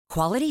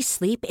Quality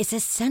sleep is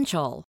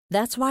essential.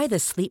 That's why the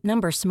Sleep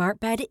Number Smart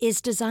Bed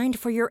is designed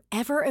for your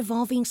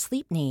ever-evolving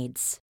sleep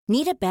needs.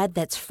 Need a bed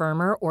that's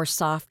firmer or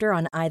softer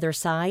on either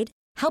side?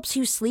 Helps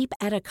you sleep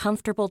at a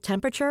comfortable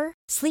temperature?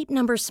 Sleep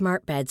Number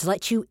Smart Beds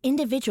let you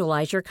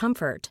individualize your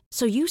comfort,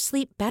 so you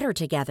sleep better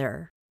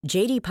together.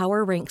 J.D.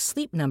 Power ranks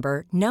Sleep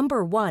Number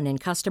number 1 in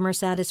customer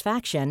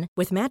satisfaction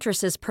with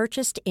mattresses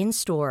purchased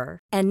in-store.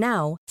 And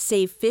now,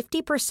 save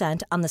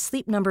 50% on the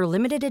Sleep Number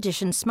Limited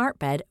Edition Smart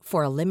Bed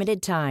for a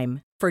limited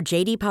time. For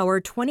J.D. Power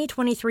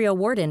 2023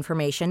 award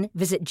information,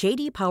 visit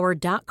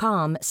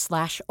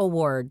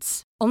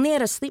jdpower.com/awards. Only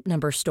at a Sleep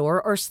Number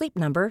store or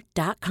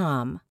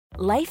sleepnumber.com.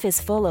 Life is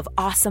full of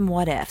awesome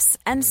what-ifs,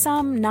 and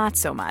some not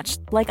so much,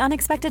 like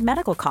unexpected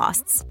medical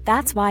costs.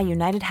 That's why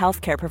United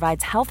Healthcare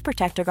provides Health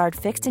Protector Guard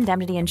fixed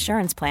indemnity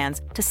insurance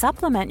plans to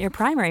supplement your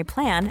primary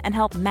plan and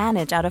help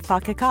manage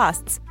out-of-pocket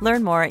costs.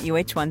 Learn more at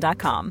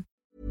uh1.com.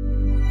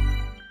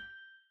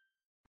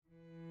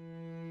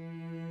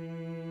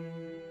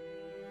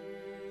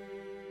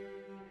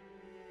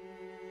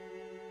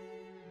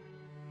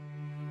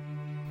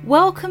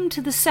 Welcome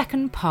to the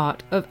second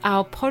part of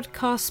our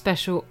podcast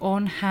special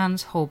on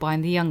Hans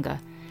Holbein the Younger.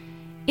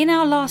 In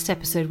our last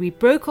episode, we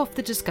broke off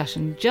the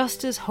discussion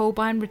just as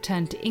Holbein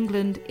returned to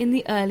England in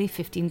the early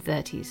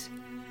 1530s.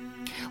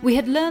 We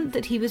had learnt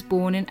that he was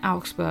born in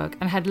Augsburg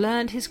and had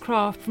learned his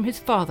craft from his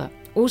father,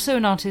 also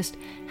an artist,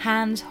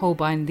 Hans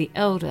Holbein the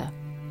Elder.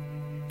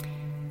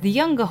 The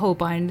younger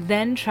Holbein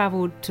then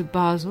travelled to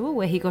Basel,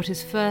 where he got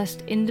his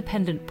first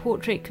independent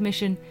portrait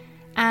commission,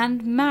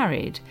 and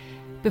married,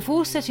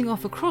 before setting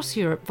off across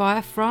Europe via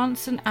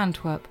France and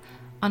Antwerp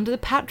under the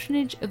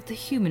patronage of the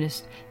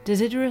humanist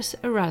Desiderius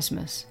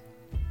Erasmus.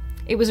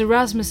 It was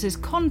Erasmus's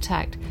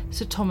contact,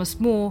 Sir Thomas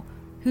More,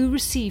 who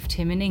received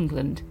him in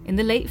England in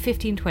the late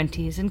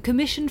 1520s and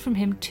commissioned from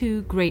him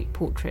 2 great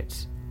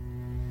portraits.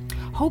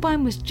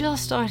 Holbein was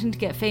just starting to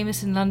get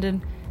famous in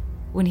London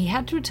when he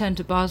had to return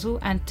to Basel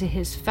and to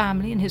his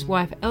family and his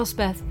wife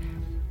Elspeth,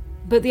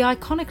 but the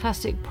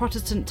iconoclastic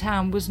Protestant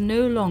town was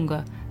no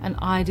longer an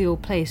ideal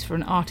place for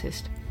an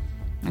artist,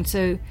 and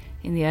so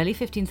in the early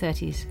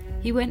 1530s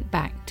he went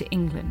back to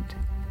England.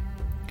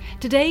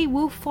 Today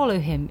we'll follow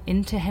him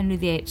into Henry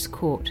VIII's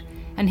court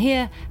and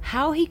hear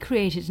how he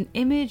created an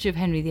image of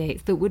Henry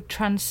VIII that would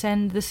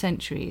transcend the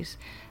centuries,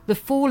 the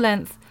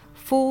full-length,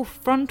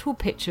 full-frontal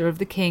picture of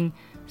the king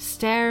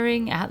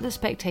staring at the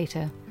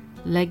spectator,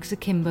 legs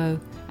akimbo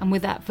and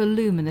with that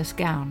voluminous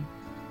gown.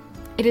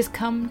 It has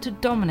come to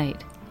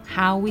dominate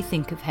how we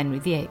think of Henry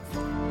VIII.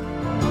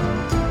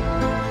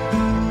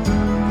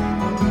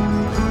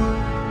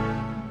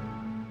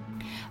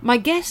 My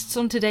guests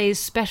on today's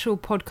special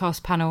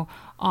podcast panel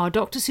are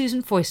Dr.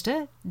 Susan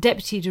Foister,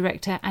 Deputy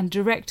Director and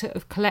Director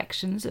of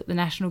Collections at the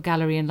National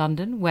Gallery in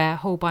London, where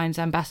Holbein's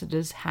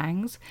Ambassadors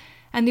hangs,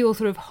 and the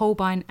author of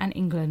Holbein and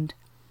England.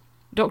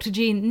 Dr.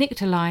 Jeanne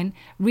Nuechterlein,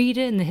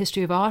 Reader in the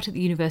History of Art at the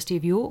University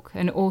of York,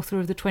 and author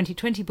of the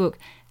 2020 book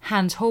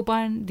Hans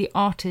Holbein, the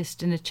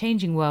Artist in a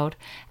Changing World,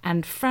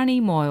 and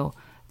Franny Moyle,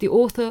 the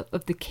author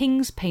of The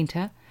King's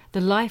Painter, The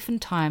Life and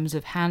Times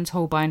of Hans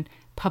Holbein,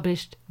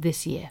 published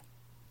this year.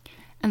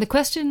 And the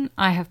question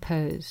I have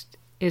posed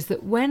is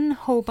that when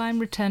Holbein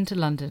returned to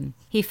London,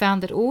 he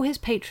found that all his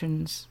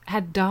patrons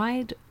had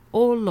died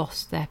or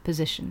lost their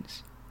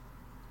positions.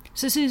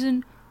 So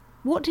Susan,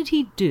 what did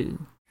he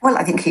do? Well,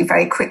 I think he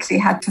very quickly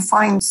had to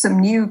find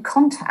some new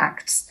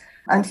contacts,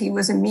 and he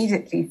was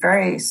immediately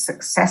very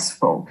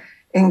successful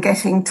in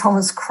getting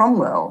Thomas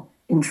Cromwell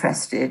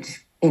interested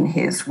in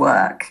his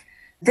work.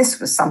 This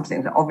was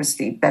something that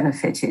obviously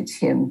benefited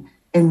him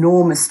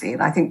enormously,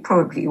 and I think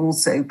probably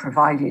also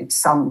provided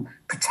some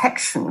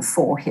protection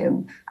for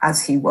him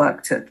as he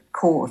worked at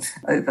court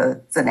over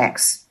the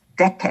next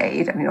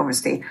decade. I mean,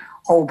 obviously,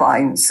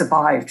 Holbein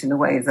survived in a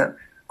way that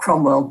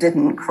Cromwell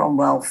didn't.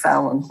 Cromwell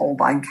fell and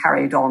Holbein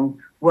carried on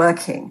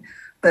working.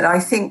 But I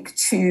think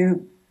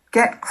to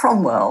get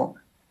Cromwell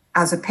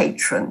as a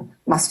patron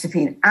must have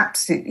been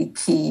absolutely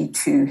key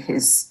to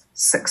his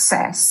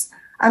success.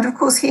 And of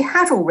course, he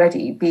had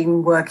already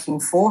been working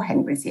for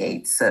Henry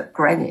VIII at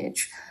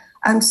Greenwich.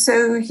 And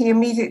so he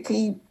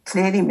immediately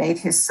clearly made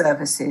his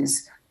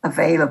services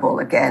available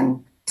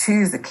again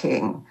to the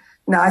king.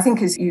 Now, I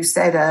think, as you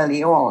said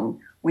early on,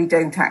 we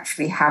don't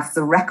actually have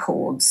the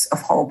records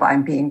of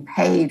Holbein being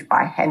paid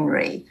by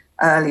Henry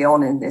early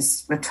on in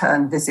this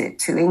return visit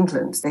to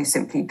England. They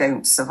simply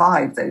don't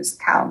survive those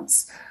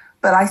accounts.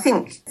 But I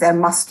think there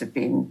must have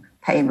been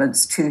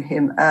payments to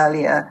him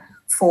earlier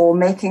for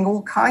making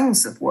all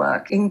kinds of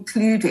work,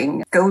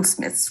 including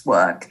goldsmith's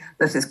work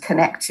that is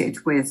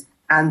connected with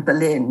Anne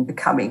Boleyn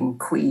becoming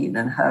queen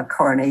and her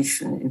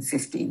coronation in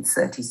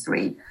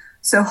 1533.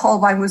 So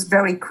Holbein was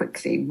very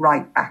quickly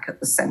right back at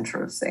the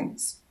centre of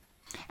things.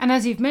 And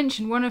as you've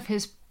mentioned, one of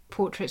his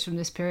portraits from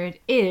this period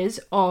is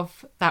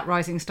of that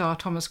rising star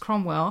Thomas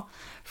Cromwell.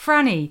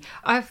 Franny,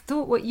 I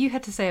thought what you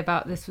had to say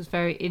about this was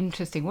very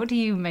interesting. What do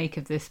you make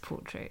of this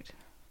portrait?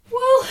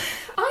 Well,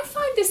 I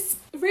find this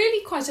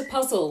really quite a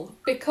puzzle,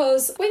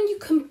 because when you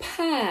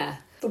compare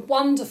the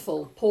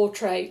wonderful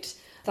portrait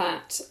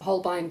that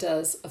Holbein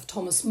does of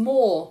Thomas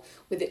More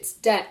with its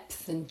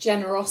depth and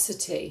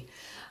generosity.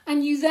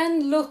 And you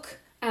then look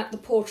at the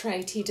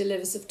portrait he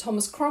delivers of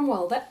Thomas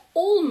Cromwell. They're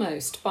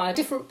almost by a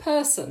different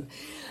person.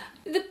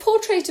 The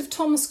portrait of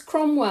Thomas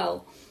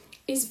Cromwell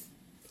is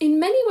in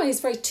many ways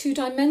very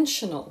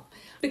two-dimensional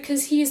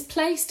because he is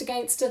placed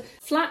against a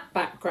flat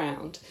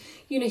background.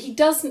 You know, he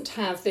doesn't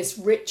have this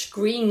rich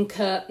green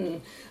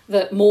curtain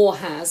that More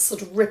has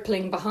sort of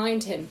rippling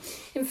behind him.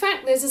 In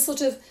fact, there's a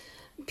sort of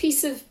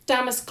piece of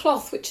damask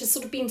cloth which has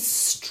sort of been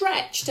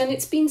stretched, and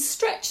it's been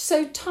stretched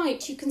so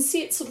tight you can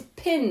see it sort of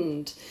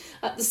pinned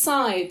at the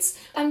sides,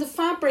 and the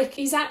fabric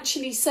is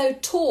actually so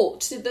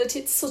taut that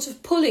it's sort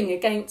of pulling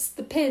against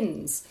the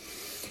pins.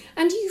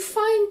 And you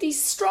find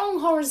these strong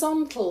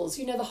horizontals,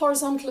 you know, the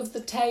horizontal of the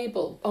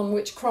table on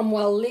which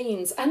Cromwell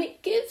leans, and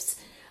it gives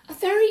a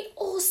very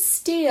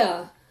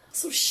austere,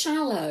 sort of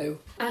shallow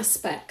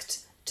aspect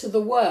to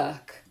the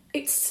work.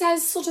 It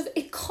says sort of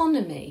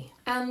economy,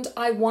 and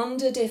I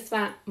wondered if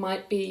that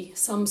might be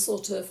some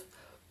sort of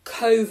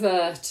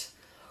covert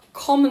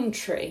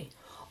commentary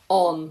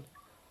on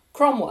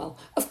Cromwell.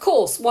 Of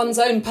course, one's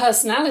own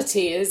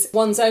personality is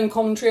one's own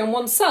commentary on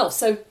oneself,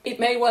 so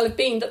it may well have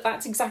been that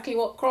that's exactly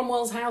what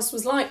Cromwell's house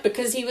was like,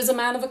 because he was a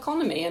man of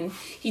economy and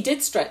he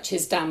did stretch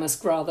his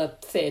damask rather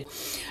thin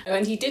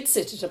and he did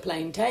sit at a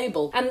plain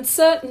table. And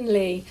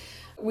certainly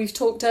we've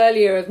talked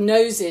earlier of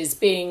noses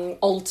being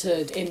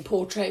altered in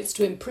portraits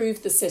to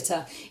improve the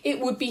sitter. It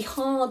would be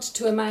hard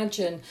to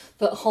imagine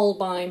that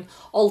Holbein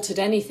altered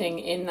anything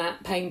in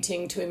that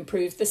painting to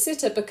improve the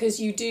sitter, because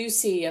you do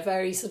see a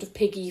very sort of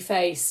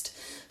piggy-faced,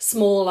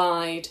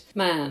 small-eyed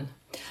man.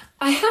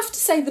 I have to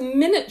say the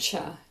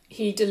miniature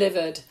he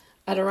delivered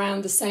at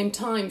around the same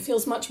time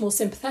feels much more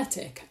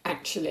sympathetic,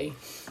 actually,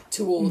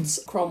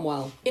 towards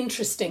Cromwell,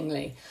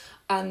 interestingly.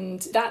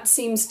 And that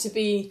seems to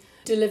be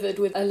delivered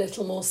with a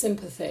little more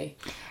sympathy.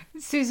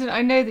 Susan,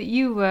 I know that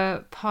you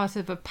were part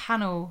of a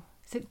panel,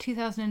 is it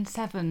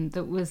 2007,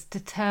 that was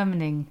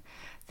determining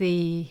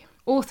the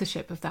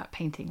authorship of that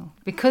painting,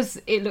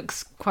 because it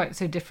looks quite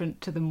so different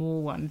to the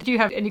More one. Do you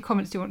have any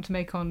comments you want to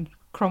make on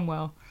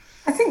Cromwell?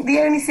 I think the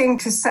only thing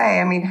to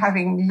say, I mean,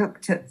 having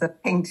looked at the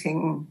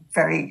painting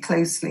very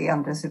closely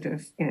under sort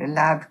of,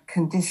 lab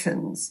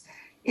conditions,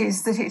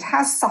 is that it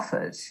has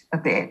suffered a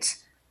bit.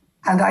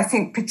 And I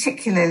think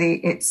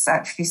particularly it's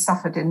actually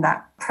suffered in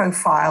that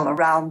profile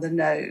around the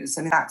nose.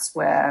 I mean, that's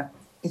where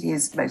it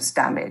is most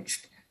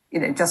damaged.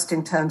 Just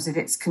in terms of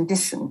its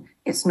condition,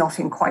 it's not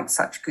in quite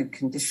such good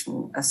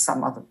condition as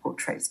some other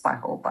portraits by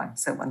Holbein.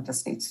 So one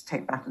just needs to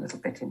take that a little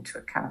bit into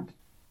account.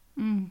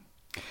 Mm.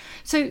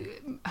 So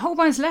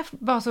Holbein's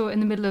left Basel in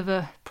the middle of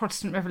a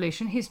Protestant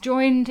revolution. He's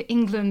joined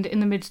England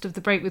in the midst of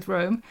the break with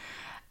Rome.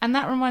 And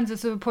that reminds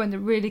us of a point that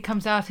really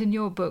comes out in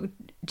your book,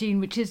 Jeanne,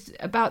 which is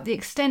about the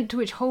extent to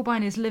which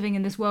Holbein is living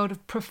in this world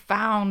of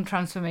profound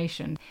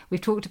transformation. We've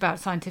talked about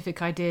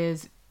scientific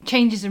ideas,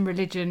 changes in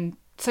religion,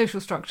 social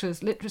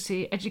structures,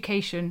 literacy,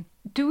 education.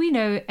 Do we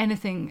know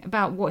anything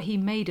about what he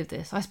made of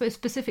this? I suppose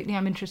specifically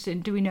I'm interested in,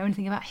 do we know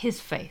anything about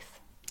his faith?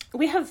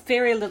 We have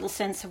very little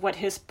sense of what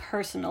his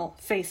personal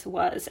faith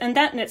was, and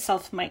that in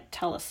itself might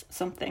tell us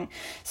something.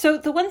 So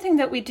the one thing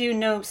that we do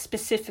know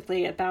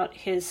specifically about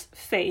his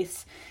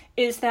faith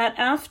is that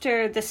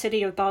after the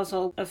city of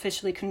Basel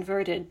officially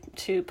converted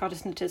to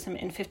Protestantism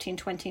in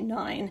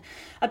 1529,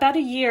 about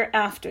a year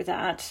after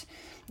that,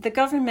 the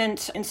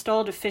government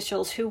installed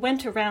officials who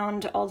went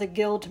around all the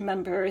guild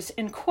members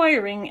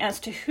inquiring as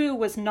to who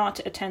was not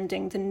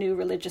attending the new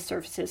religious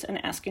services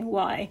and asking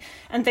why.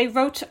 And they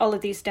wrote all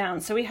of these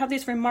down. So we have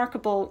these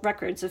remarkable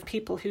records of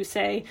people who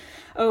say,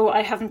 oh,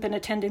 I haven't been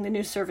attending the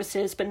new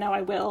services, but now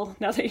I will,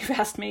 now that you've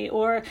asked me.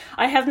 Or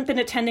I haven't been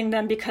attending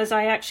them because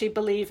I actually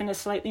believe in a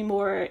slightly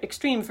more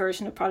extreme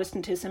version of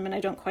Protestantism and I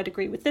don't quite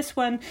agree with this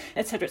one,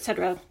 etc.,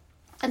 etc.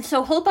 And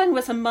so Holbein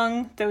was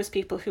among those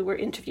people who were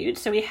interviewed,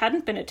 so he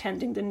hadn't been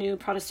attending the new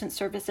Protestant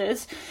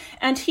services,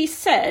 and he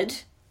said,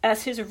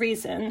 as his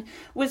reason,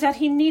 was that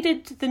he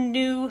needed the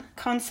new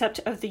concept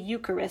of the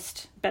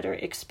Eucharist better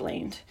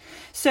explained.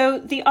 So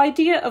the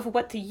idea of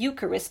what the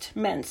Eucharist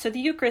meant, so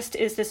the Eucharist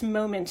is this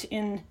moment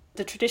in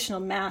the traditional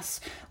Mass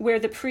where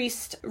the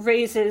priest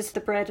raises the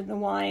bread and the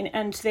wine,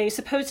 and they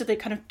supposedly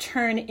kind of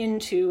turn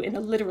into, in a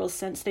literal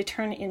sense, they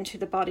turn into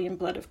the body and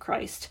blood of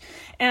Christ.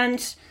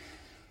 And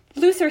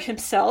Luther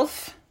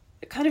himself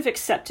kind of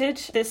accepted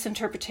this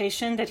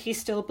interpretation that he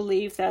still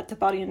believed that the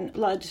body and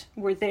blood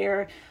were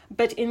there,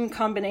 but in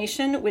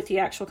combination with the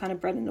actual kind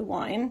of bread and the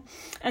wine.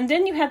 And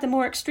then you had the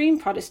more extreme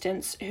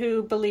Protestants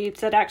who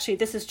believed that actually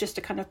this is just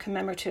a kind of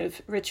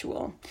commemorative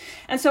ritual.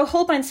 And so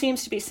Holbein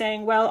seems to be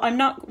saying, well, I'm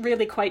not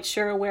really quite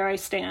sure where I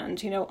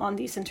stand, on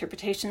these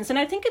interpretations. And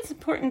I think it's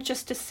important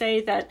just to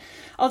say that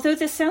although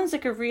this sounds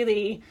like a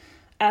really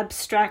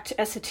abstract,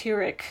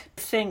 esoteric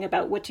thing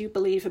about what do you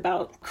believe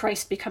about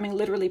Christ becoming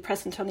literally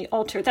present on the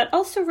altar, that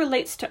also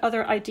relates to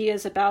other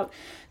ideas about,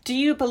 do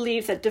you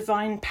believe that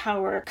divine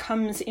power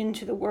comes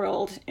into the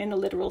world in a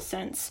literal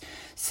sense?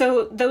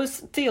 So those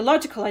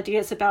theological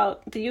ideas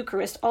about the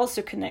Eucharist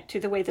also connect to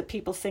the way that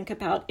people think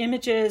about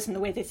images and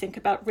the way they think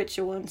about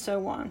ritual and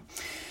so on.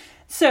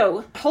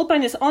 So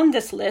Holbein is on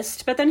this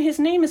list, but then his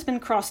name has been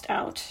crossed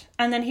out.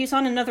 And then he's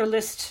on another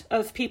list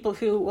of people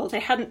who, well, they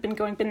hadn't been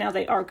going, but now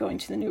they are going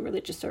to the new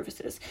religious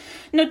services.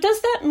 Now,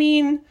 does that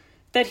mean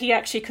that he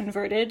actually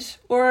converted?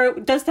 Or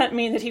does that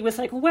mean that he was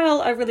like,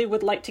 well, I really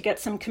would like to get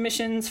some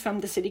commissions from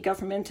the city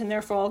government, and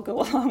therefore I'll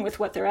go along with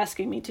what they're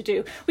asking me to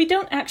do? We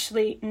don't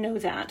actually know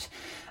that.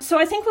 So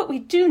I think what we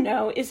do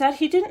know is that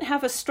he didn't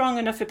have a strong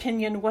enough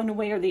opinion one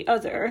way or the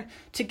other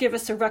to give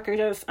us a record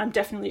of, I'm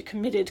definitely a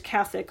committed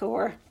Catholic,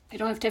 or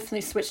I've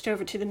definitely switched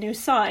over to the new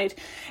side.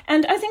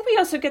 And I think we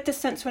also get the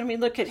sense when we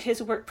look at his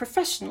work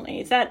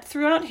professionally that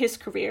throughout his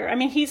career, I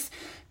mean, he's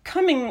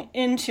coming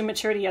into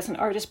maturity as an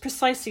artist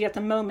precisely at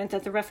the moment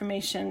that the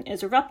Reformation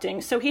is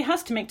erupting. So he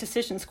has to make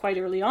decisions quite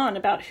early on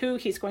about who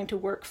he's going to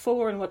work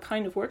for and what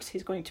kind of works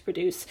he's going to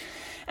produce.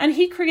 And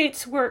he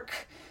creates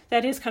work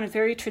that is kind of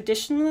very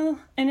traditional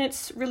in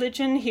its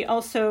religion. He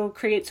also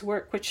creates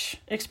work which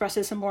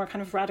expresses a more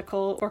kind of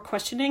radical or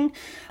questioning.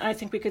 I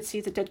think we could see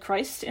the Dead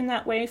Christ in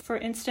that way, for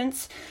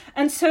instance.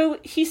 And so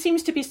he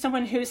seems to be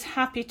someone who's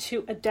happy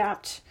to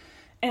adapt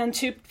and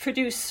to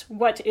produce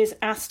what is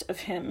asked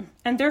of him.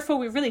 And therefore,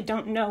 we really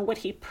don't know what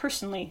he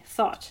personally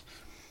thought.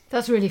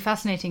 That's really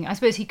fascinating. I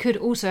suppose he could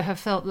also have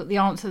felt that the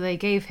answer they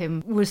gave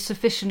him was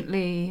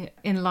sufficiently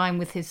in line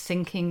with his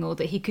thinking, or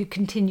that he could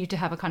continue to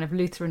have a kind of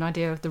Lutheran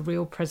idea of the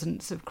real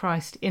presence of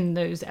Christ in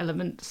those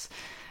elements,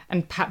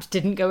 and perhaps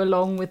didn't go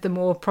along with the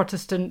more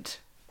Protestant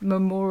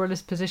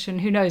memorialist position.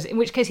 Who knows? In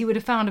which case he would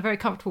have found a very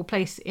comfortable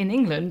place in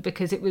England,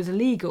 because it was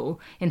illegal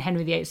in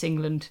Henry VIII's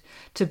England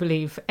to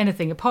believe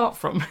anything apart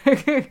from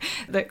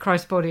that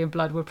Christ's body and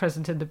blood were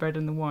present in the bread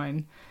and the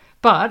wine.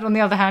 But, on the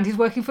other hand, he's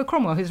working for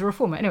Cromwell, who's a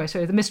reformer. Anyway,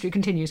 so the mystery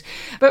continues.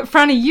 But,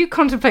 Franny, you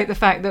contemplate the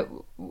fact that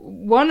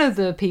one of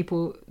the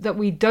people that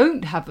we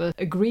don't have an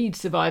agreed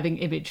surviving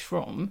image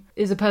from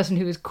is a person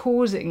who is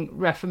causing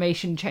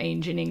Reformation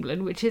change in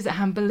England, which is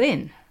Anne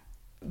Boleyn.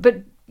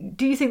 But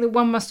do you think that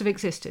one must have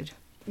existed?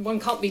 One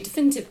can't be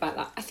definitive about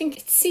that. I think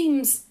it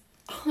seems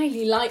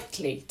highly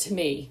likely to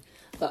me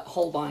that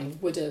Holbein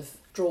would have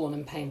drawn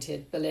and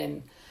painted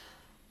Boleyn.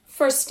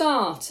 For a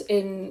start,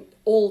 in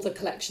all the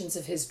collections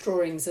of his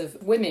drawings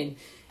of women,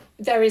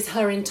 there is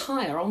her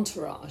entire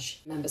entourage,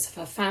 members of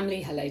her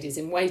family, her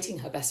ladies-in-waiting,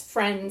 her best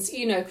friends.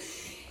 You know,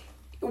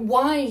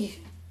 why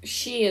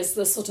she as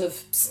the sort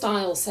of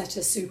style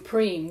setter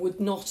supreme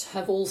would not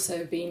have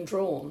also been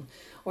drawn,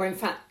 or in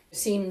fact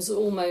seems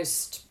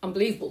almost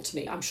unbelievable to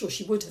me. I'm sure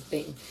she would have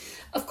been.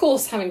 Of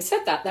course, having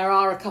said that, there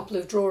are a couple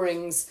of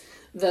drawings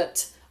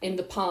that in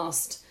the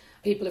past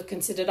people have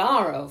considered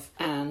are of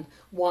Anne.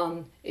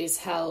 One is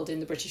held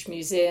in the British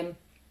Museum,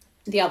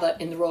 the other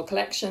in the Royal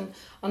Collection.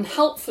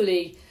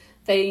 Unhelpfully,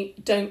 they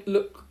don't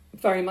look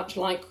very much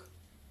like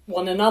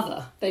one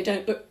another. They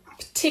don't look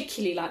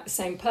particularly like the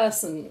same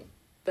person.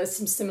 There's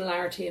some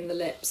similarity in the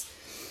lips.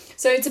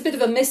 So it's a bit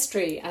of a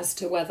mystery as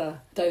to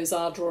whether those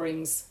are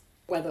drawings,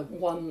 whether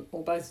one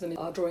or both of them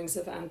are drawings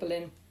of Anne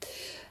Boleyn.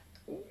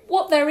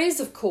 What there is,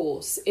 of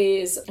course,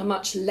 is a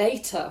much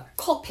later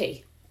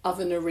copy of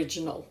an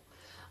original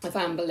of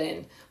Anne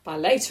Boleyn by a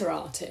later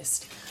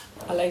artist,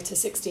 a later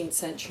 16th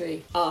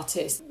century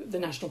artist. The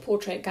National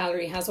Portrait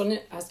Gallery has on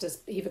it, as does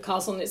Eva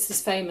Castle, it's this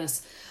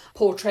famous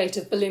portrait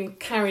of Boleyn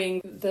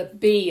carrying the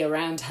bee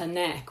around her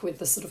neck with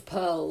the sort of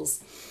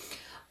pearls.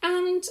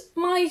 And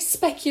my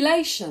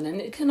speculation,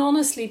 and it can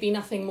honestly be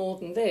nothing more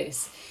than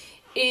this,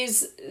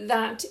 is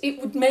that it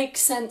would make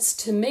sense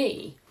to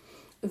me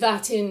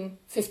that in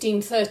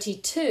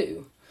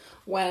 1532,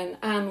 when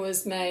Anne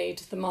was made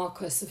the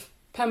Marquess of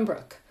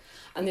Pembroke,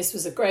 and this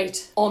was a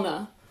great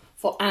honour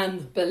for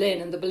Anne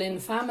Boleyn and the Boleyn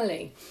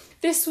family,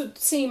 this would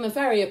seem a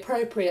very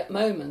appropriate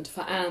moment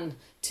for Anne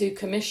to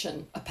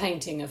commission a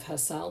painting of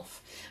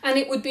herself. And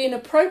it would be an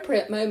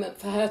appropriate moment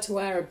for her to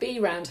wear a bee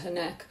round her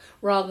neck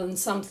rather than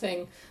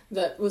something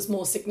that was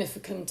more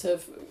significant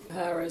of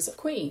her as a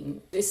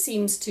queen. This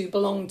seems to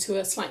belong to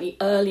a slightly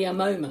earlier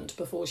moment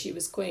before she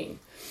was queen.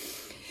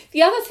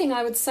 The other thing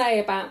I would say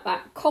about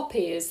that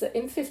copy is that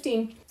in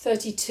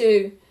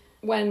 1532,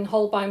 when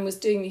Holbein was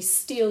doing these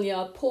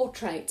steelyard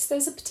portraits,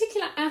 there's a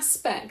particular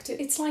aspect.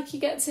 It's like he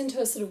gets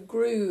into a sort of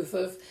groove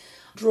of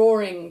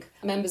drawing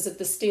members of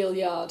the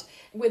steelyard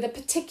with a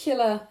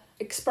particular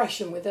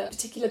expression, with a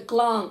particular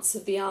glance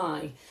of the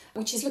eye,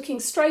 which is looking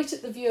straight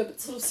at the viewer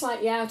but sort of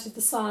slightly out of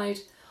the side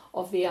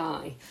of the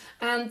eye.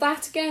 And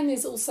that again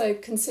is also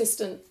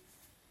consistent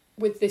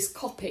with this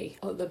copy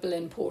of the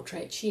Boleyn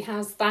portrait. She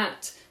has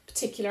that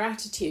particular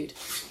attitude.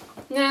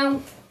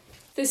 Now,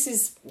 this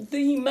is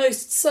the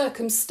most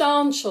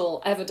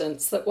circumstantial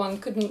evidence that one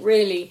couldn't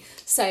really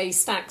say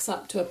stacks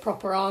up to a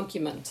proper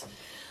argument.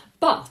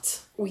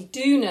 But we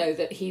do know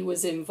that he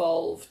was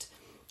involved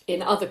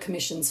in other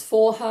commissions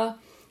for her.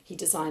 He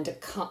designed a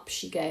cup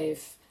she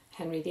gave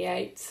Henry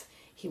VIII.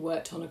 He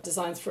worked on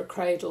designs for a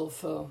cradle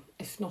for,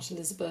 if not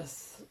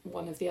Elizabeth,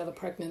 one of the other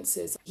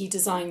pregnancies. He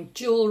designed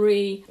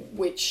jewellery,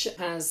 which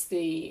has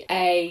the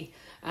A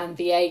and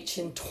the H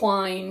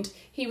entwined.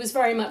 He was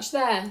very much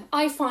there.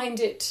 I find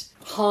it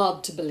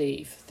hard to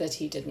believe that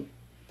he didn't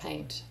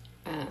paint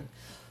Anne.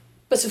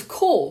 But of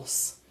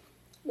course,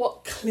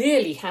 what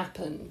clearly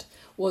happened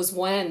was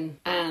when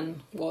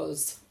Anne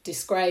was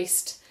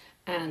disgraced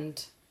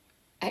and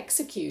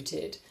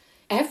executed,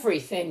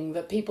 everything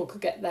that people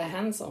could get their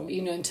hands on,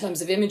 in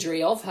terms of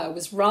imagery of her,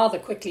 was rather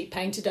quickly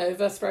painted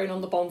over, thrown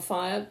on the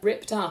bonfire,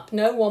 ripped up.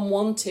 No one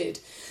wanted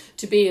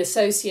to be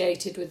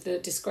associated with the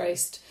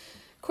disgraced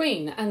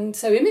Queen. And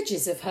so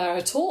images of her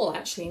at all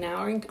actually now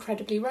are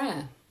incredibly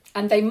rare.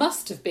 And they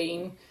must have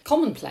been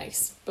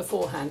commonplace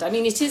beforehand. I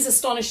mean, it is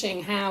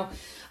astonishing how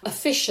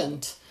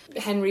efficient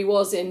Henry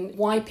was in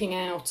wiping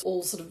out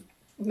all sort of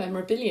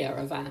memorabilia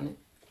of Anne.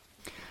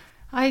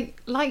 I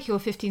like your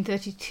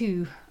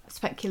 1532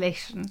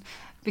 speculation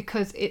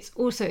because it's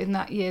also in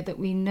that year that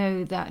we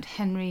know that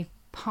Henry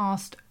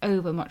passed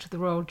over much of the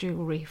royal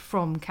jewellery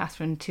from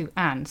Catherine to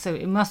Anne. So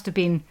it must have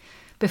been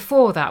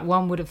before that.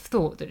 One would have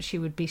thought that she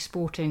would be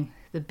sporting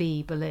the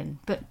B Boleyn.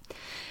 But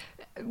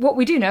what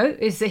we do know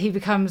is that he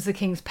becomes the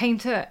king's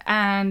painter,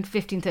 and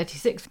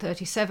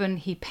 1536-37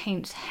 he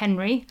paints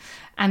Henry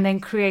and then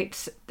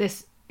creates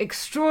this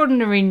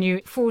extraordinary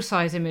new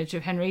full-size image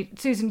of Henry.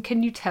 Susan,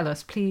 can you tell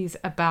us, please,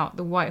 about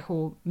the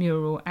Whitehall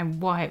mural and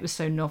why it was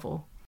so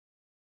novel?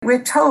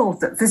 We're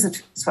told that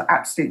visitors were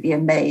absolutely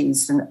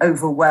amazed and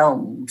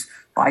overwhelmed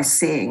by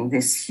seeing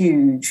this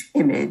huge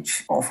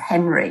image of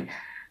Henry.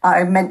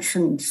 I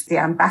mentioned the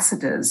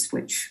ambassadors,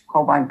 which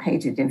Holbein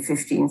painted in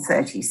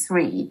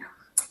 1533.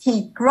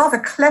 He rather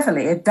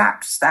cleverly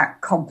adapts that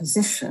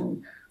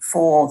composition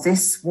for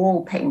this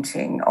wall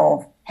painting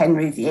of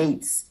Henry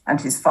VIII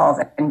and his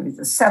father Henry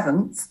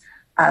VII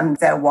and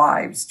their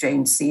wives,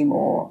 Jane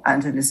Seymour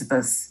and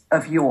Elizabeth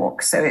of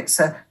York. So it's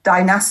a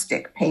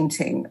dynastic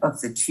painting of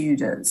the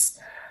Tudors.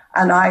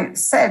 And I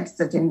said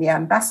that in the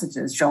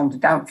ambassadors, Jeanne de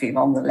Dinteville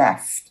on the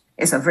left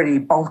is a really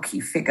bulky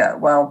figure.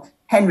 Well,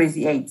 Henry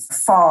VIII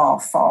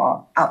far,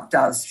 far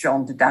outdoes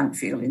Jeanne de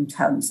Dinteville in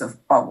terms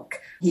of bulk.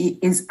 He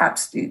is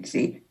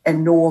absolutely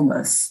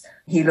enormous.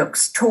 He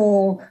looks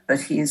tall,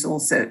 but he is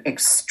also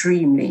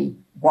extremely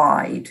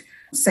wide.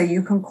 So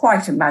you can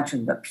quite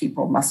imagine that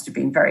people must have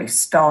been very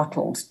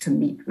startled to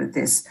meet with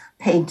this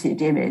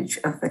painted image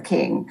of the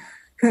king,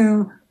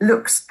 who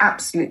looks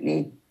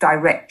absolutely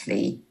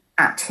directly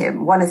at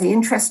him. One of the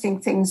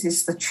interesting things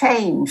is the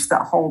change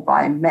that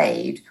Holbein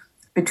made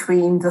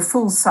between the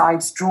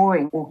full-size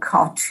drawing or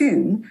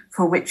cartoon,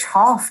 for which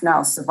half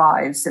now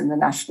survives in the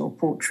National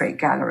Portrait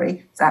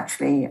Gallery. It's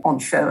actually on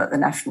show at the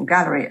National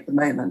Gallery at the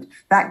moment.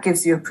 That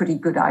gives you a pretty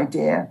good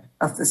idea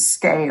of the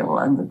scale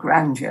and the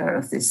grandeur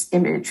of this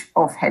image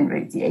of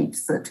Henry VIII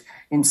that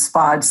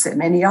inspired so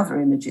many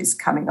other images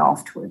coming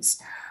afterwards.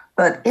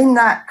 But in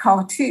that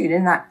cartoon,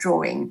 in that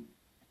drawing,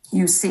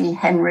 you see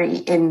Henry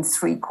in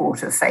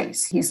three-quarter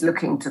face. He's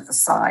looking to the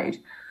side.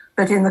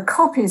 But in the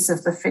copies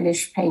of the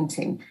finished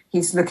painting,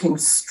 he's looking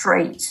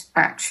straight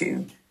at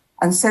you.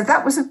 And so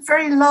that was a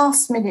very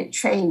last-minute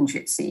change,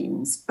 it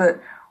seems, but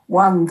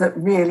one that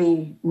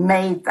really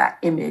made that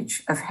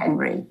image of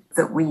Henry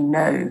that we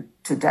know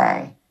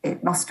today.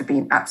 It must have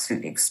been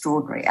absolutely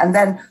extraordinary. And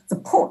then the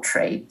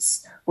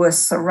portraits were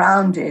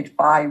surrounded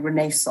by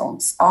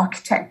Renaissance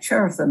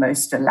architecture of the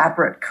most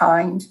elaborate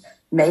kind.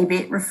 Maybe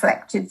it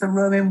reflected the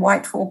room in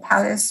Whitehall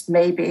Palace.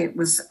 Maybe it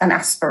was an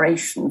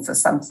aspiration for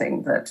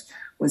something that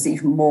was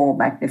even more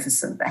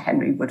magnificent that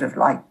Henry would have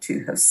liked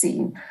to have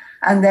seen.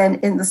 And then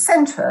in the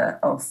centre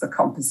of the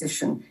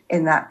composition,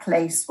 in that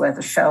place where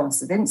the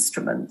shelves of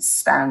instruments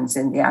stands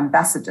in the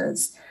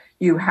ambassadors,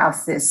 you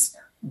have this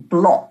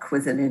block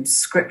with an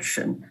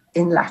inscription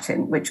in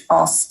Latin, which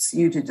asks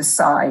you to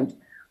decide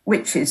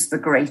which is the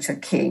greater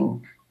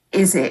king.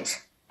 Is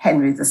it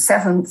Henry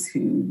VII,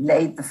 who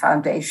laid the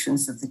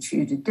foundations of the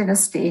Tudor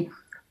dynasty,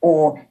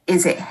 or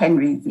is it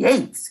Henry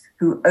VIII,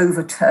 who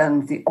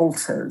overturned the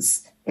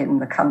altars in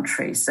the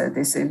country? So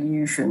this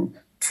allusion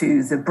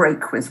to the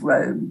break with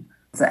Rome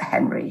that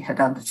Henry had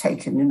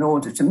undertaken in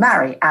order to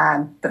marry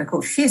Anne. But of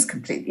course, she's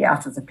completely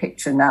out of the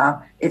picture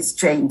now. It's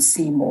Jane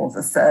Seymour,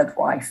 the third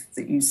wife,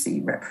 that you see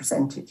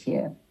represented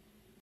here.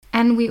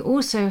 And we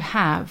also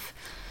have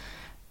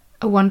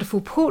a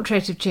wonderful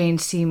portrait of Jane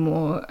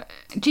Seymour.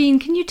 Jean,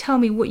 can you tell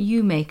me what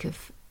you make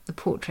of the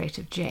portrait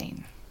of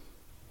Jane?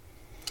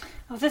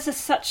 Oh, this is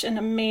such an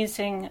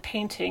amazing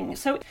painting.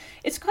 So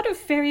it's got a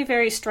very,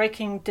 very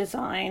striking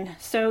design.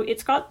 So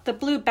it's got the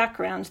blue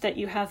background that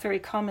you have very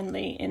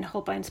commonly in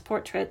Holbein's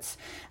portraits.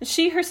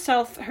 She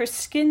herself, her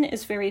skin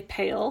is very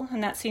pale,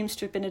 and that seems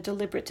to have been a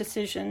deliberate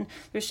decision.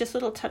 There's just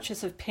little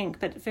touches of pink,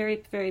 but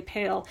very, very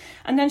pale.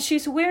 And then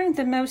she's wearing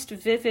the most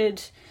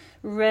vivid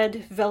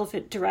red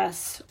velvet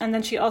dress. And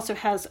then she also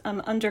has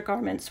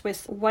undergarments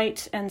with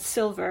white and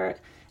silver,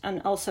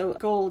 and also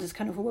gold is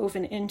kind of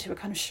woven into a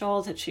kind of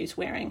shawl that she's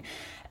wearing.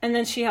 And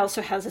then she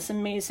also has this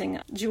amazing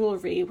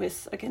jewelry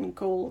with, again,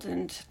 gold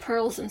and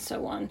pearls and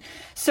so on.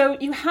 So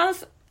you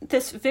have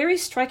this very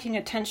striking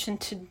attention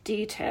to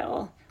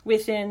detail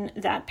within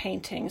that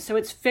painting. So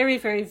it's very,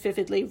 very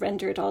vividly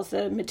rendered. All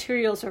the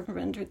materials are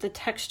rendered, the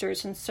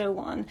textures and so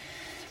on.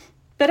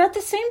 But at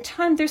the same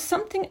time, there's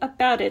something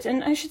about it.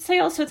 And I should say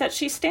also that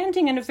she's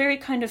standing in a very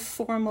kind of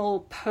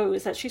formal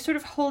pose, that she's sort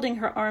of holding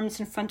her arms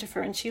in front of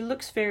her, and she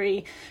looks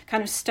very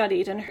kind of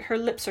studied, and her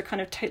lips are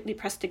kind of tightly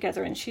pressed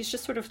together, and she's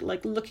just sort of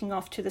like looking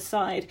off to the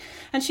side.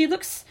 And she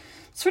looks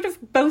sort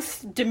of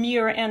both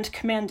demure and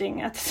commanding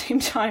at the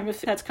same time,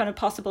 if that's kind of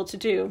possible to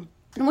do.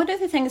 And one of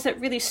the things that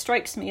really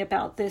strikes me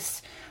about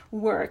this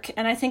work,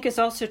 and I think is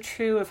also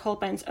true of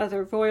Holbein's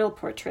other royal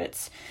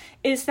portraits,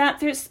 is that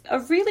there's a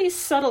really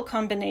subtle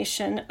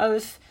combination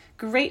of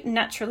great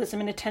naturalism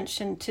and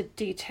attention to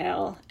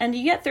detail, and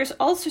yet there's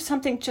also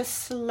something just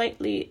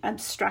slightly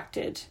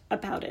abstracted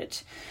about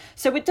it.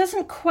 So it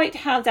doesn't quite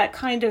have that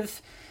kind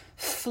of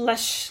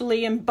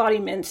fleshly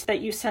embodiment that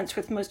you sense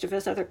with most of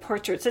his other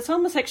portraits. It's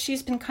almost like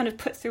she's been kind of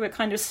put through a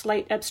kind of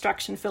slight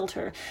abstraction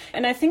filter.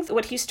 And I think that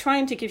what he's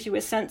trying to give you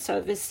a sense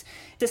of is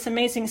this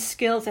amazing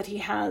skill that he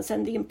has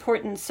and the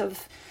importance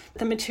of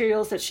the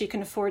materials that she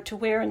can afford to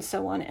wear and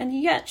so on. And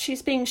yet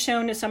she's being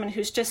shown as someone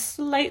who's just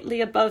slightly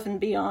above and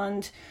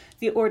beyond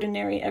the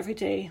ordinary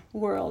everyday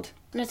world.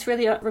 And it's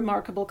really a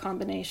remarkable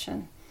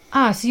combination.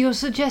 So you're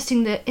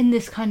suggesting that in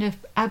this kind of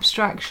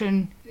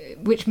abstraction,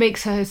 which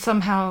makes her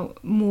somehow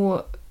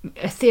more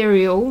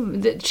ethereal,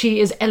 that she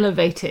is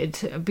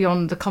elevated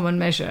beyond the common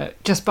measure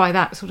just by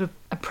that sort of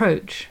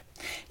approach?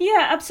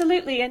 Yeah,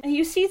 absolutely. And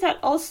you see that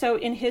also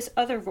in his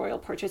other royal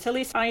portraits. At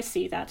least I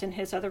see that in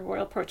his other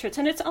royal portraits.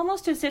 And it's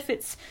almost as if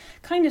it's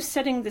kind of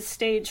setting the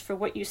stage for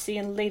what you see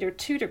in later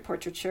Tudor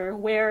portraiture,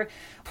 where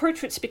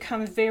portraits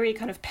become very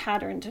kind of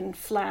patterned and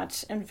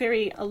flat and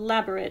very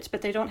elaborate,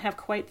 but they don't have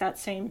quite that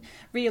same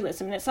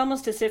realism. And it's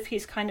almost as if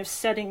he's kind of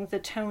setting the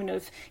tone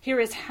of, here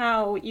is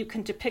how you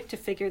can depict a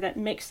figure that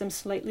makes them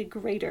slightly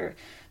greater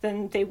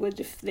than they would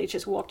if they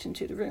just walked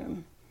into the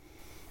room.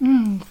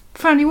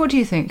 Franny, what do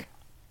you think?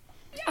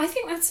 I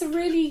think that's a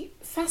really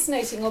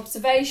fascinating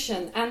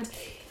observation, and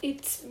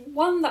it's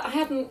one that I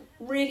hadn't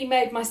really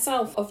made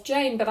myself of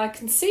Jane, but I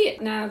can see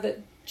it now that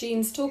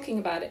Jean's talking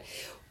about it.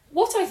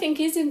 What I think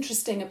is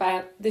interesting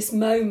about this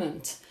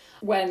moment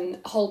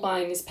when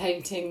Holbein is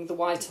painting the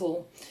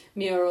Whitehall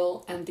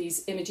mural and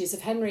these images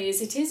of Henry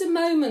is it is a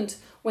moment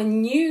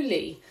when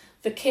newly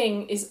the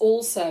king is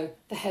also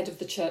the head of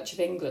the Church of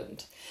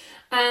England.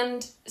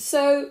 And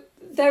so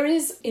there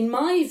is, in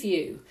my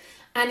view,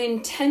 an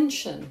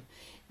intention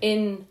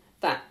in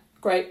that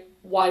great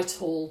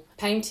Whitehall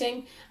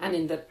painting and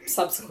in the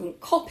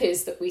subsequent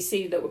copies that we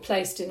see that were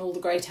placed in all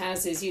the great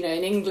houses, in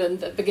England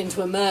that begin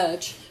to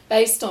emerge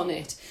based on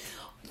it,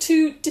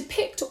 to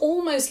depict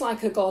almost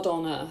like a god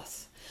on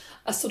earth,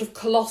 a sort of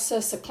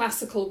colossus, a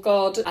classical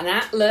god, an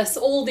atlas,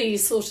 all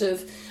these sort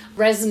of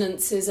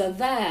resonances are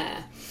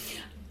there.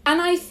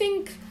 And I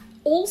think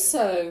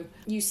also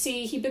you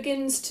see he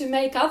begins to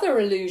make other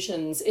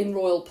allusions in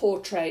royal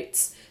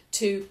portraits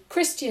to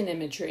Christian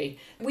imagery.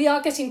 We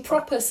are getting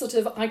proper sort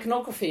of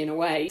iconography in a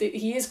way.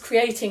 He is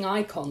creating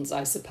icons,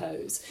 I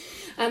suppose.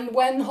 And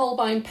when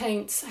Holbein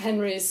paints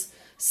Henry's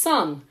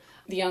son,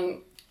 the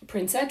young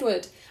Prince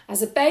Edward,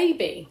 as a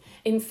baby,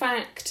 in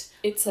fact,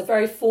 it's a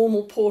very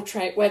formal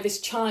portrait where this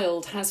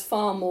child has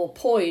far more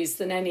poise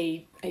than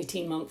any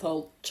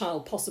 18-month-old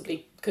child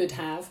possibly could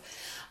have.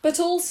 But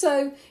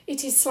also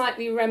it is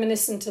slightly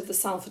reminiscent of the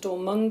Salvator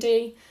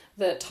Mundi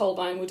that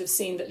Holbein would have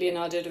seen that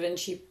Leonardo da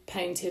Vinci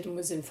painted and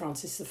was in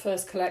Francis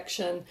I's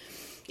collection.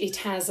 It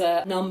has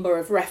a number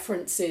of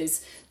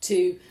references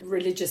to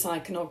religious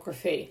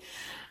iconography.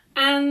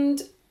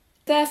 And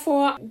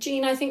therefore,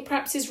 Jean, I think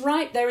perhaps is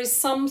right. There is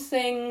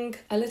something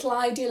a little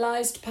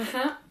idealised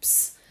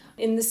perhaps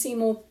in the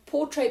Seymour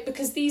portrait,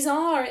 because these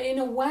are, in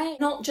a way,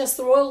 not just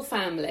the royal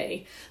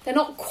family. They're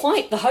not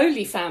quite the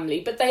Holy Family,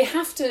 but they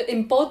have to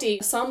embody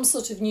some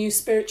sort of new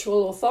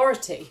spiritual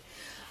authority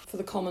for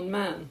the common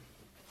man.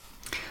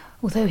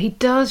 Although he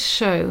does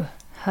show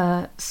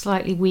her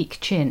slightly weak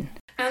chin.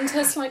 And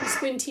her slightly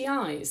squinty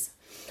eyes.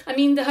 I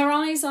mean, her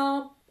eyes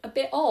are a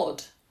bit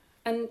odd.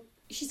 And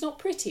she's not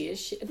pretty, is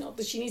she? Not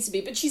that she needs to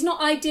be, but she's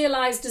not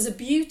idealised as a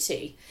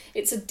beauty.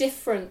 It's a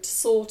different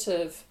sort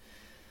of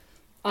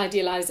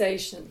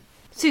idealisation.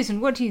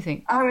 Susan, what do you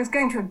think? I was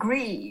going to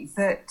agree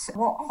that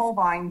what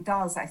Holbein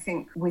does, I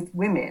think, with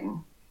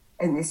women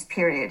in this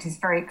period is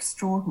very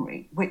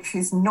extraordinary, which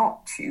is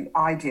not to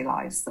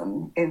idealise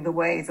them in the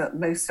way that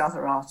most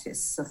other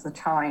artists of the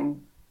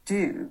time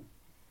do.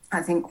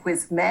 I think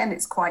with men,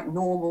 it's quite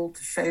normal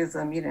to show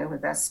them,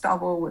 with their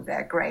stubble, with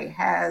their grey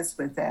hairs,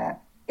 with their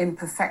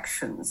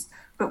imperfections.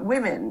 But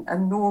women are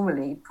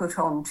normally put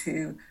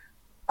onto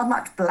a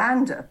much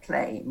blander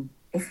plane,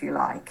 if you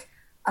like.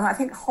 And I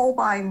think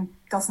Holbein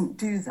doesn't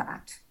do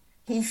that.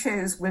 He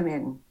shows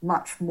women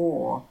much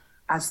more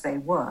as they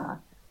were.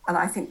 And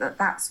I think that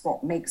that's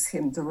what makes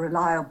him the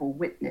reliable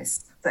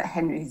witness that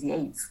Henry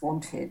VIII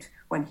wanted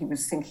when he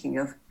was thinking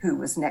of who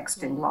was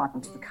next in line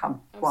to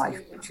become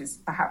wife, which is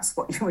perhaps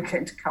what you were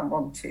going to come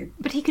on to.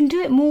 But he can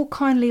do it more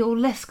kindly or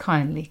less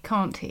kindly,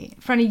 can't he?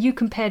 Franny, you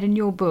compared in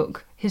your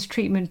book his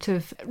treatment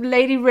of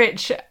Lady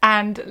Rich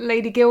and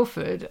Lady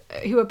Guildford,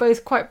 who are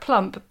both quite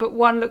plump, but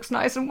one looks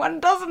nice and one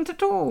doesn't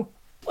at all.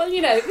 Well,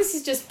 this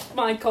is just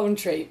my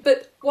commentary,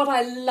 but what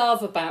I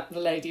love about the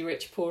Lady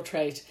Rich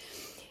portrait,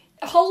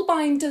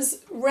 Holbein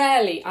does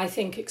rarely, I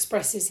think,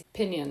 express his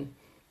opinion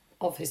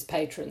of his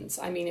patrons.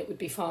 I mean, it would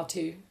be far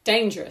too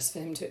dangerous for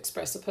him to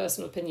express a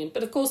personal opinion.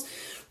 But of course,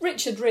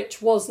 Richard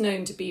Rich was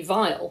known to be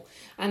vile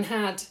and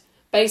had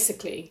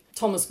basically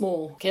Thomas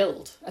More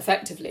killed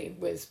effectively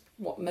with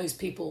what most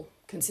people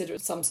consider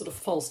some sort of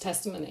false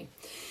testimony.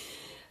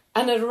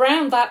 And at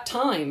around that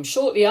time,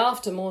 shortly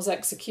after More's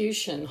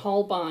execution,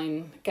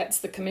 Holbein gets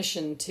the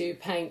commission to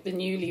paint the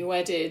newly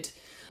wedded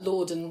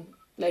Lord and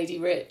Lady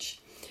Rich.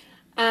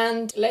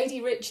 And Lady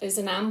Rich is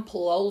an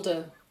ample,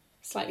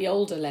 slightly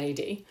older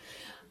lady,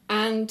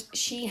 and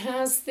she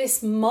has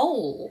this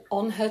mole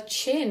on her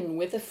chin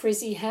with the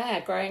frizzy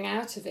hair growing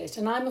out of it.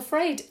 And I'm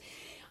afraid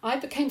I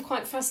became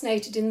quite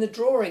fascinated in the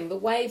drawing, the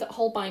way that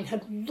Holbein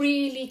had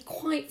really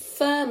quite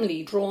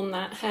firmly drawn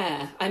that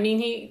hair. I mean,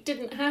 he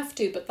didn't have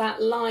to, but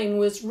that line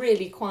was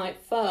really quite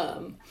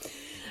firm.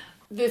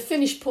 The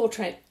finished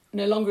portrait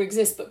no longer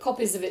exists, but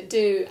copies of it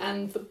do,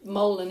 and the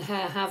mole and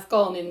hair have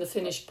gone in the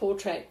finished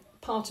portrait.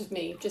 Part of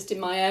me, just in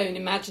my own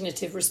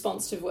imaginative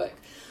response to work,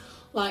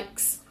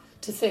 likes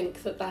to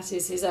think that that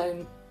is his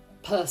own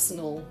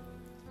personal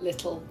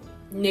little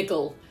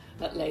niggle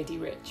at Lady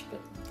Rich. But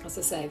as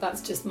I say,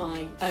 that's just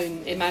my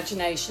own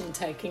imagination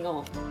taking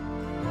off.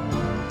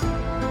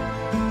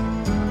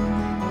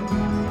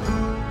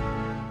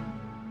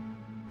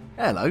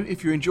 Hello,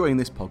 if you're enjoying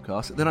this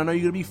podcast, then I know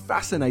you're going to be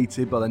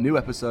fascinated by the new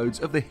episodes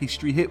of the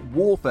History Hit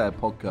Warfare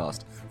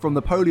podcast, from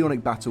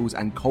Napoleonic battles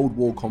and Cold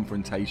War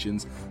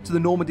confrontations to the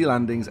Normandy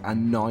landings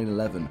and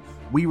 9/11.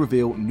 We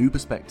reveal new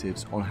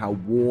perspectives on how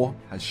war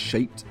has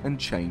shaped and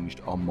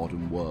changed our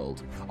modern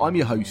world. I'm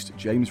your host,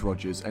 James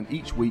Rogers, and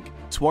each week,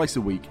 twice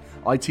a week,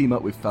 I team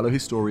up with fellow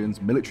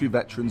historians, military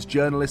veterans,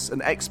 journalists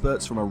and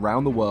experts from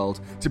around the world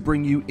to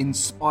bring you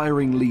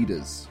inspiring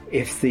leaders.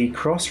 If the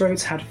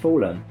crossroads had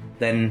fallen,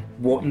 then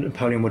what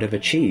Napoleon would have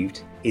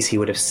achieved is he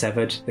would have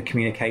severed the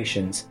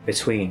communications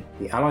between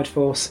the Allied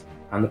force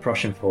and the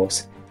Prussian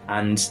force,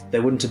 and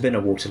there wouldn't have been a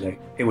Waterloo.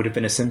 It would have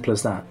been as simple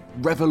as that.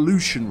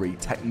 Revolutionary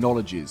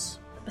technologies.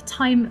 At the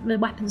time the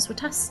weapons were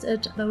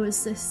tested, there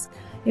was this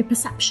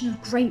perception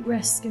of great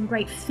risk and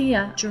great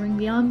fear during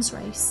the arms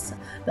race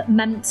that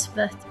meant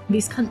that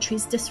these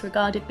countries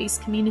disregarded these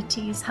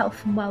communities'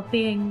 health and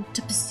well-being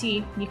to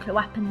pursue nuclear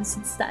weapons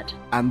instead.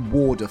 And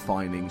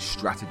war-defining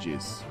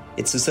strategies.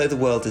 It's as though the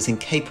world is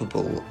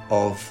incapable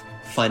of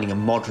finding a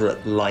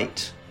moderate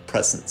light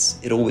presence.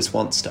 It always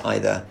wants to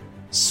either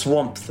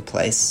swamp the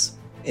place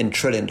in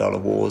trillion-dollar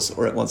wars,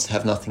 or it wants to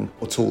have nothing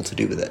at all to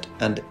do with it.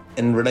 And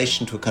in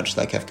relation to a country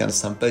like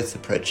Afghanistan, both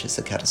approaches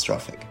are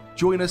catastrophic.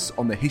 Join us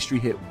on the History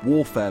Hit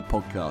Warfare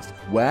podcast,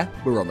 where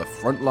we're on the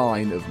front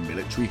line of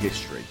military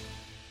history.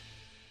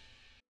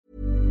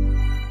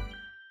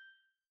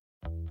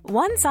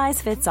 One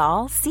size fits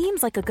all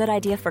seems like a good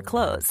idea for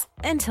clothes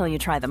until you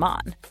try them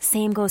on.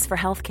 Same goes for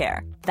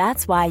healthcare.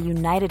 That's why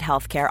United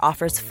Healthcare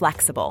offers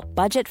flexible,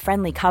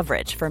 budget-friendly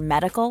coverage for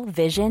medical,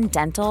 vision,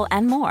 dental,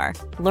 and more.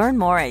 Learn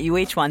more at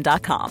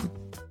uh1.com.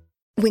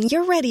 When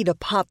you're ready to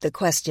pop the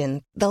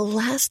question, the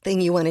last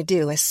thing you want to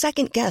do is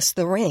second-guess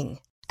the ring.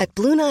 At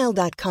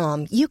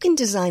BlueNile.com, you can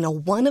design a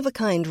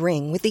one-of-a-kind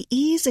ring with the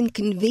ease and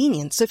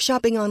convenience of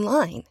shopping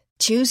online.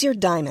 Choose your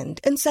diamond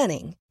and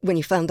setting. When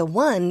you find the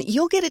one,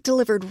 you'll get it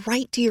delivered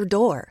right to your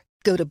door.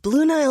 Go to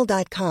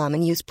BlueNile.com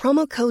and use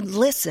promo code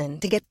LISTEN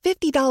to get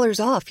 $50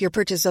 off your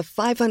purchase of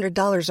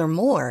 $500 or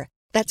more.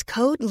 That's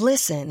code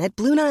LISTEN at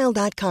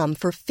BlueNile.com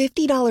for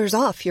 $50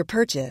 off your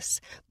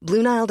purchase.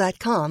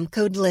 BlueNile.com,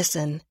 code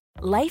LISTEN.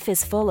 Life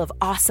is full of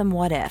awesome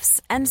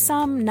what-ifs, and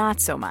some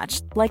not so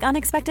much, like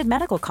unexpected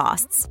medical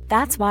costs.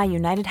 That's why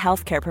United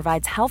Healthcare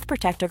provides Health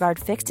Protector Guard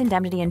fixed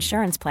indemnity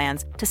insurance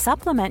plans to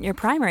supplement your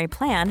primary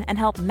plan and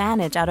help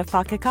manage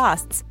out-of-pocket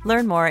costs.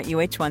 Learn more at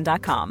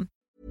uh1.com.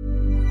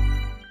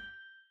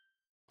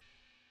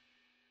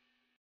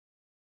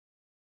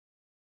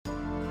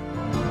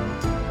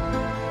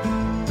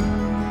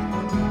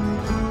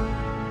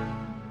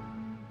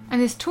 And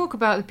there's talk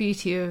about the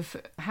beauty of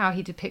how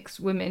he depicts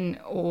women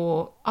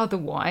or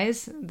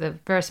otherwise. The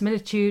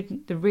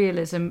verisimilitude, the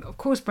realism, of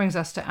course, brings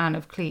us to Anne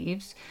of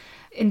Cleves.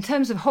 In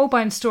terms of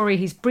Holbein's story,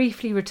 he's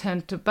briefly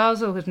returned to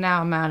Basel, who's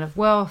now a man of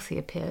wealth. He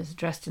appears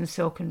dressed in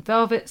silk and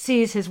velvet,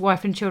 sees his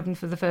wife and children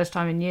for the first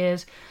time in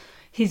years.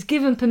 He's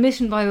given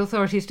permission by the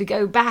authorities to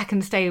go back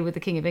and stay with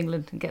the King of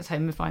England, and gets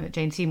home and finds that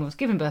Jane Seymour's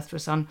given birth to a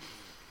son.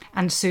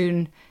 And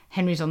soon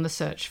Henry's on the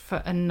search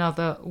for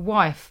another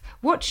wife.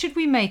 What should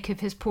we make of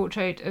his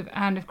portrait of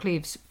Anne of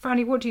Cleves?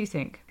 Franny, what do you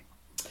think?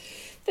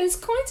 There's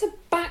quite a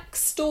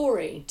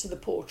backstory to the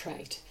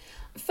portrait.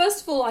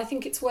 First of all, I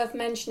think it's worth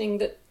mentioning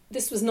that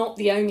this was not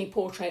the only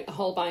portrait that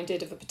Holbein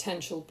did of a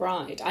potential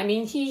bride. I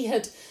mean, he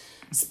had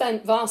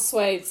spent vast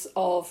swathes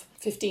of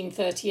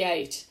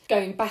 1538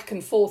 going back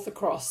and forth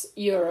across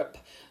Europe,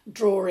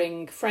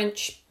 drawing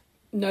French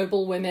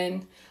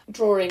noblewomen,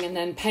 drawing and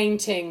then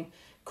painting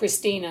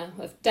Christina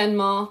of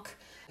Denmark,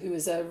 who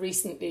was a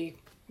recently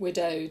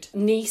widowed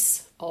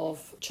niece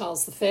of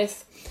Charles V.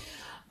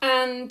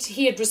 And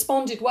he had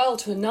responded well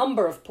to a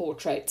number of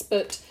portraits,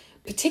 but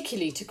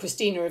particularly to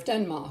Christina of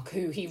Denmark,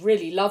 who he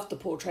really loved the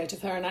portrait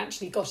of her and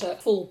actually got a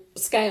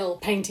full-scale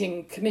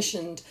painting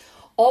commissioned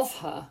of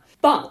her.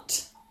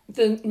 But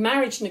the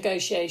marriage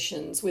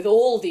negotiations with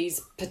all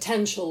these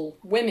potential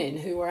women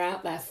who were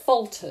out there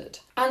faltered.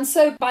 And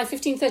so by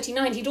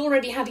 1539, he'd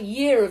already had a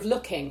year of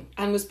looking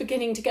and was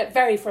beginning to get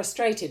very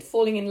frustrated,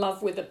 falling in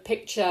love with a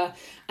picture,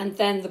 and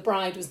then the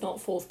bride was not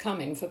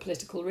forthcoming for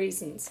political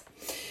reasons.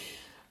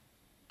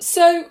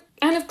 So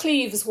Anne of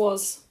Cleves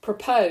was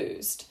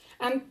proposed,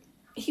 and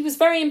he was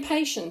very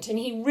impatient and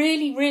he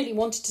really, really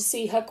wanted to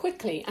see her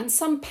quickly. And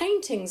some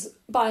paintings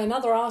by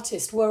another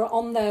artist were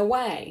on their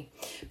way,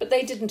 but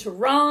they didn't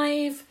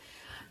arrive.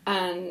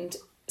 And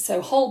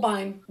so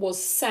Holbein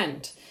was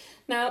sent.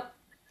 Now,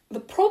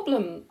 the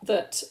problem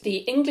that the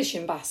English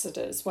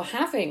ambassadors were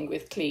having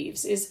with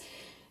Cleves is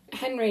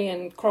Henry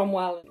and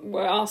Cromwell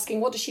were asking,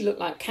 what does she look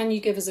like? Can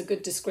you give us a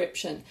good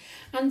description?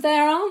 And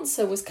their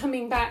answer was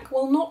coming back,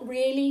 well, not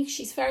really.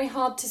 She's very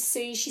hard to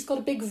see. She's got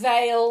a big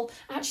veil.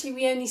 Actually,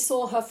 we only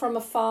saw her from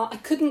afar. I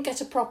couldn't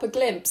get a proper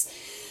glimpse.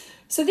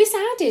 So this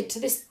added to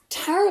this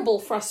terrible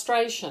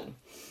frustration.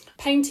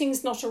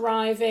 Paintings not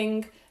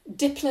arriving,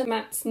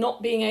 diplomats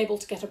not being able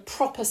to get a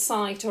proper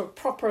sight or a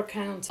proper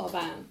account of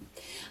Anne.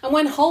 And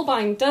when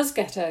Holbein does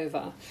get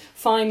over,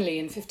 finally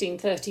in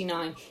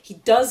 1539, he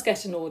does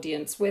get an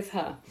audience with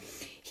her.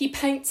 He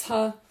paints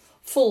her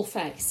full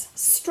face,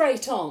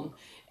 straight on,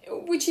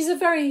 which is a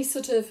very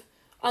sort of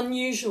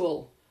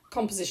unusual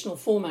compositional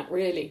format,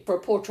 really, for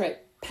a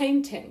portrait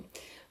painting.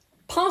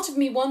 Part of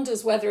me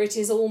wonders whether it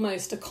is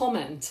almost a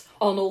comment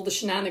on all the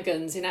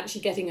shenanigans in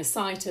actually getting a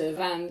sight of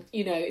Anne.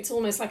 You know, it's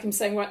almost like him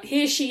saying, right,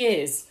 here she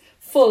is,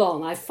 full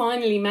on. I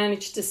finally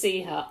managed to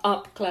see her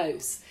up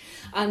close.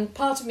 And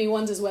part of me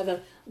wonders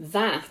whether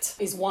that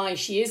is why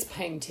she is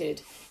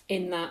painted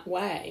in that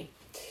way.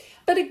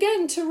 But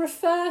again, to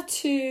refer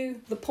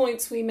to the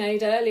points we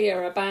made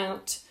earlier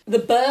about the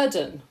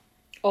burden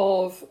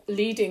of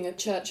leading a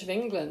Church of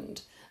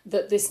England,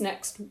 that this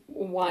next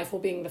wife, or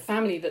being the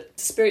family that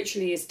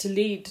spiritually is to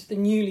lead the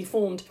newly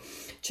formed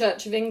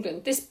Church of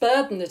England, this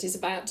burden that is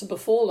about to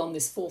befall on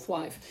this fourth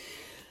wife,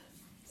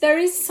 there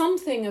is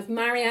something of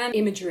Marianne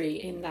imagery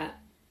in that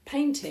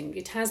painting.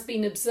 It has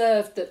been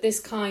observed that this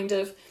kind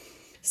of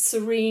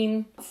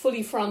serene,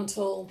 fully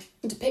frontal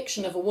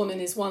depiction of a woman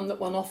is one that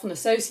one often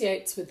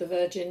associates with the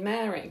Virgin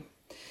Mary.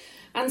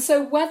 And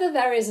so whether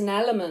there is an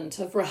element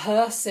of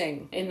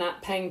rehearsing in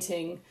that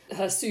painting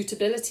her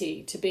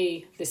suitability to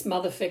be this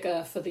mother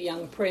figure for the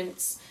young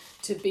prince,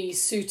 to be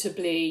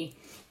suitably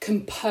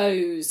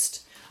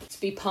composed,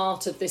 to be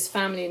part of this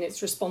family and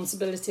its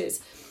responsibilities,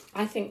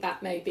 I think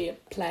that may be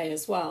at play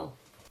as well.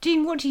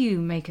 Jeanne, what do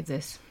you make of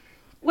this?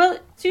 Well,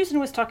 Susan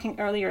was talking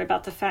earlier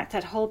about the fact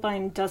that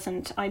Holbein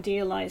doesn't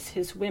idealize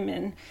his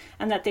women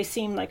and that they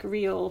seem like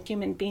real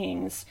human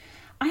beings.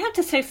 I have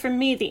to say, for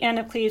me, the Anne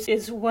of Cleves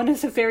is one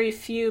of the very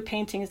few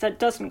paintings that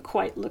doesn't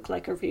quite look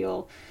like a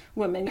real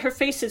woman. Her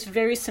face is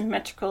very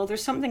symmetrical.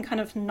 There's something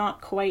kind of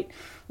not quite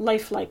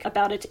lifelike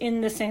about it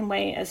in the same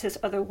way as his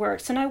other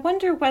works. And I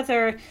wonder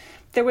whether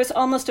there was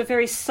almost a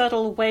very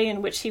subtle way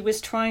in which he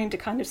was trying to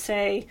kind of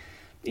say,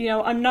 you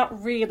know, I'm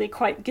not really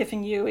quite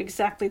giving you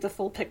exactly the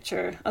full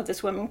picture of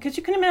this woman, because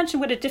you can imagine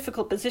what a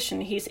difficult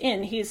position he's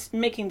in. He's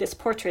making this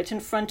portrait in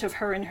front of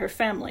her and her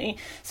family,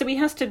 so he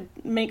has to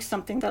make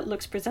something that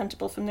looks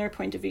presentable from their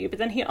point of view, but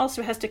then he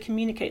also has to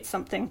communicate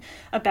something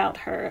about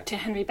her to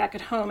Henry back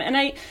at home.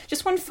 And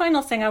just one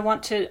final thing I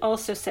want to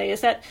also say is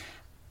that,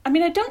 I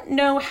mean, I don't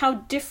know how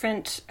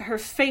different her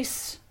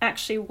face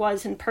actually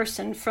was in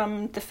person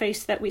from the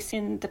face that we see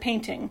in the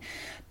painting.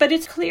 But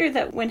it's clear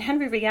that when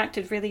Henry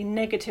reacted really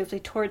negatively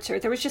towards her,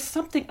 there was just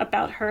something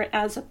about her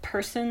as a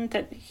person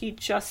that he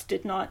just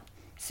did not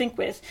sync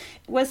with.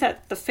 Was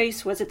that the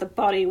face? Was it the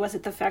body? Was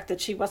it the fact that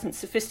she wasn't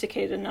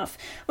sophisticated enough?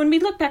 When we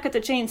look back at the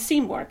Jane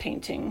Seymour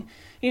painting,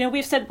 you know,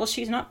 we've said, well,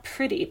 she's not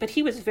pretty, but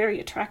he was very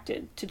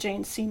attracted to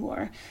Jane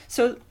Seymour.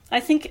 So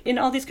I think in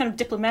all these kind of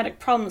diplomatic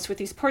problems with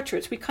these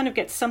portraits, we kind of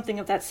get something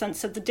of that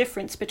sense of the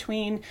difference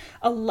between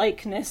a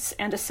likeness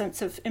and a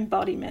sense of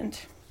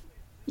embodiment.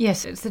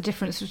 Yes, it's the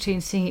difference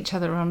between seeing each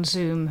other on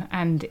Zoom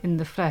and in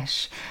the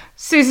flesh.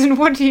 Susan,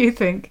 what do you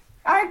think?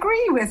 I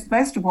agree with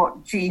most of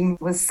what Jeanne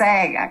was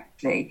saying,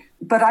 actually,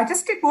 but I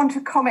just did want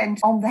to comment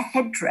on the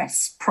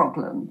headdress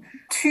problem.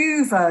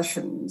 Two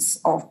versions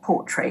of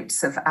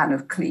portraits of Anne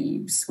of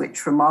Cleves,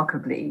 which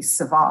remarkably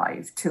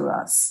survive to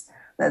us.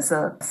 There's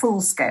a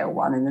full-scale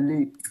one in the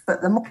Louvre,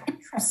 but the more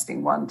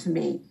interesting one to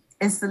me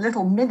is the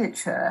little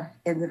miniature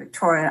in the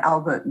Victoria and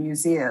Albert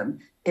Museum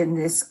in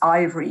this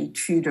ivory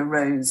Tudor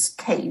rose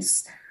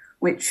case,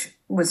 which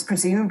was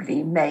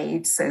presumably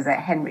made so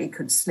that Henry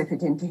could slip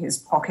it into his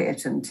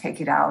pocket and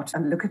take it out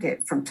and look at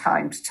it from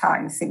time to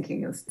time,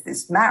 thinking of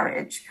this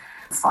marriage,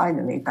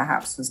 finally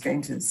perhaps was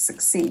going to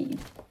succeed.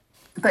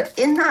 But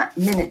in that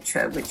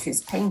miniature, which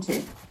is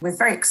painted with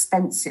very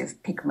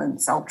expensive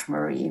pigments,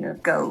 ultramarine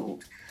and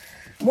gold,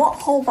 what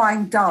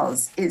Holbein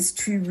does is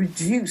to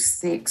reduce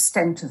the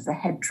extent of the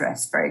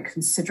headdress very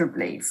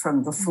considerably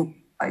from the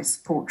full-size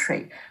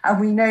portrait. And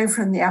we know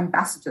from the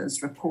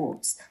ambassadors'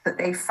 reports that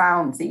they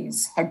found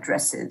these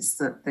headdresses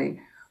that the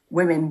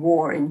women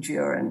wore in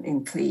Durham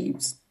in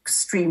Cleves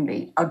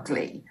extremely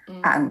ugly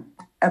and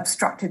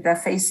obstructed their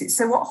faces.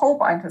 So what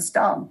Holbein has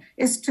done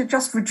is to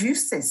just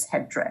reduce this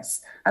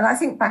headdress. And I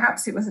think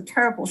perhaps it was a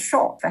terrible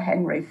shock for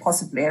Henry,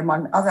 possibly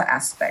among other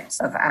aspects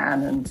of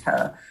Anne and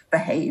her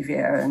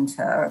behaviour and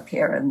her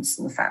appearance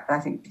and the fact that I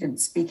think she didn't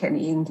speak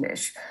any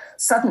English.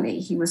 Suddenly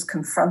he was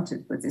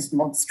confronted with this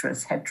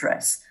monstrous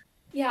headdress.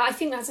 Yeah, I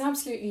think that's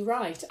absolutely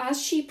right.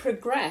 As she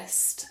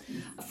progressed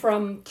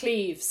from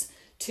Cleves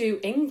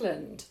to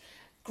England,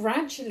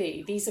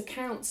 gradually these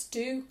accounts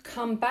do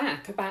come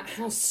back about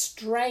how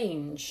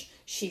strange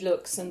she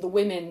looks and the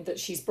women that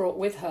she's brought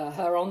with her,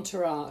 her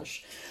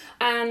entourage.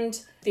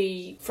 And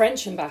the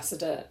French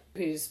ambassador,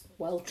 who's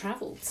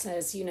well-travelled,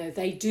 says,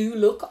 they do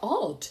look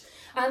odd.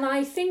 And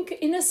I think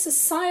in a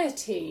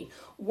society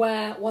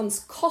where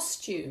one's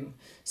costume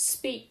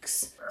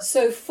speaks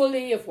so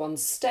fully of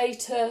one's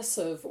status,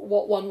 of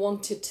what one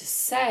wanted to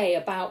say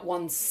about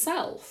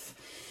oneself,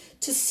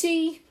 to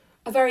see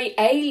a very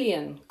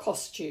alien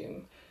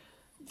costume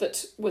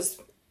that was,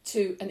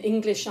 to an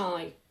English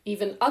eye,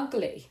 even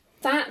ugly,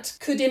 that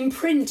could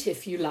imprint,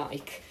 if you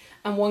like,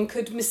 and one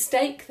could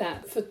mistake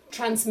that for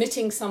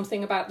transmitting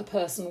something about the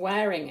person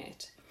wearing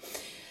it.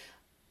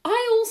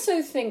 I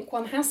also think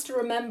one has to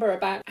remember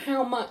about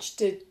how much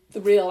did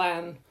the real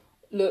Anne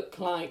look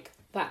like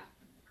that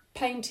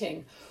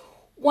painting.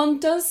 One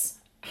does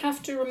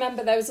have to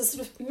remember there was a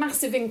sort of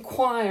massive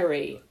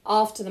inquiry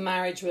after the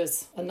marriage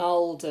was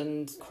annulled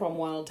and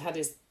Cromwell had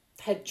his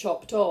head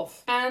chopped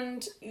off.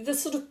 And the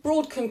sort of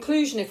broad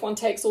conclusion, if one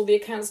takes all the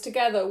accounts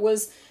together,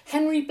 was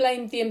Henry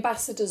blamed the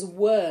ambassador's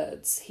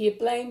words. He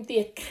blamed the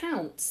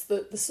accounts,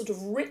 the sort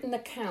of written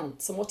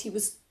accounts and what he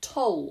was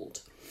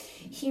told.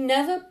 He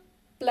never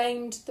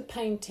blamed the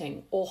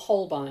painting or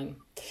Holbein.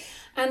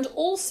 And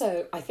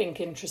also, I think,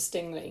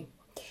 interestingly,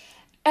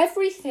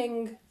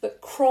 everything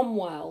that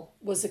Cromwell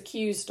was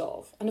accused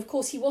of, and of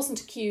course he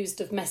wasn't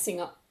accused of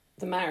messing up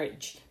the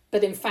marriage,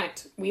 but in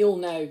fact we all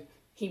know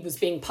he was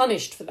being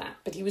punished for that,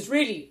 but he was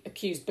really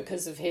accused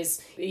because of his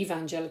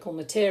evangelical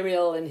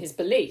material and his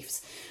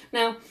beliefs.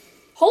 Now,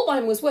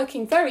 Holbein was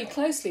working very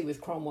closely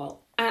with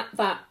Cromwell at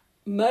that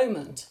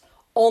moment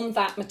on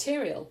that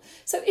material.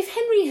 So if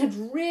Henry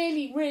had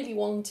really, really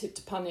wanted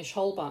to punish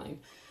Holbein,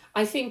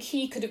 I think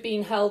he could have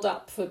been held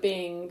up for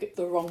being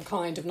the wrong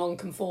kind of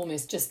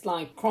nonconformist, just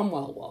like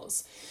Cromwell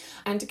was.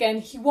 And again,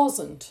 he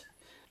wasn't.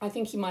 I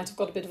think he might have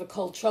got a bit of a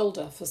cold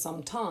shoulder for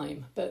some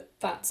time, but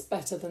that's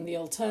better than the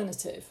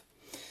alternative.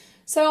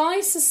 So I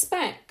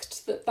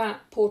suspect that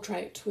that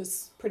portrait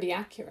was pretty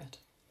accurate.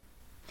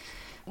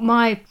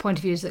 My point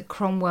of view is that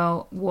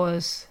Cromwell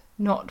was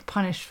not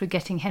punished for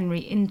getting Henry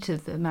into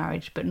the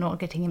marriage, but not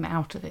getting him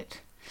out of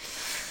it.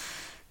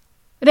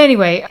 But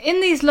anyway, in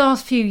these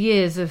last few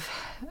years of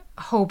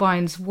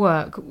Holbein's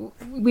work,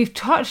 we've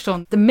touched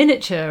on the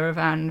miniature of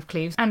Anne of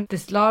Cleves and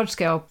this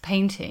large-scale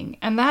painting,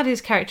 and that is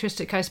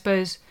characteristic, I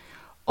suppose,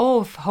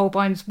 of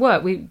Holbein's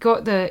work. We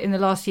got in the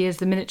last years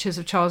the miniatures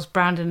of Charles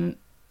Brandon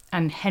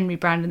and Henry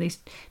Brandon, these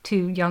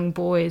two young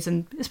boys,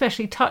 and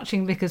especially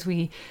touching because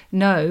we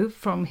know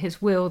from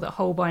his will that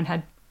Holbein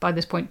had, by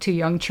this point, two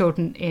young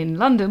children in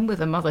London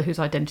with a mother whose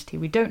identity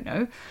we don't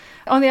know.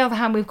 On the other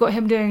hand, we've got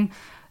him doing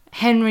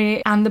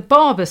Henry and the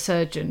barber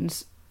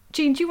surgeons.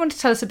 Jeanne, do you want to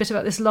tell us a bit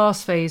about this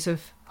last phase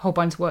of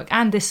Holbein's work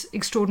and this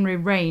extraordinary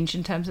range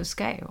in terms of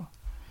scale?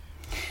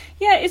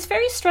 Yeah, it's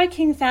very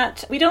striking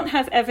that we don't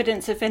have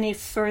evidence of any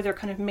further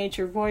kind of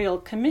major royal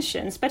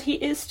commissions, but he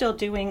is still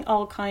doing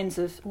all kinds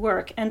of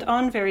work and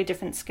on very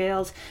different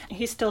scales.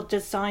 He's still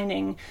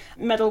designing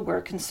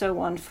metalwork and so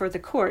on for the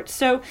court.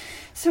 So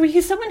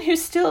he's someone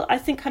who's still, I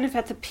think, kind of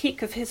at the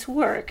peak of his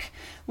work.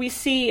 We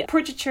see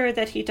portraiture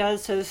that he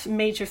does of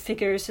major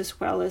figures as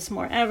well as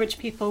more average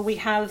people. We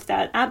have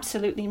that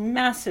absolutely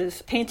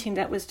massive painting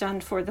that was done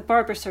for the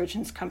Barber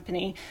Surgeons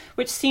Company,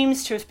 which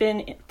seems to have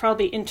been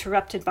probably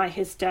interrupted by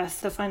his death.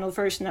 The final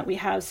version that we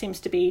have seems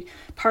to be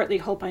partly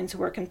Holbein's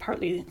work and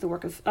partly the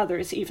work of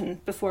others,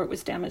 even before it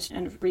was damaged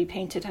and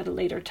repainted at a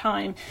later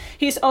time.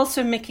 He's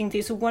also making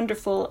these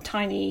wonderful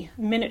tiny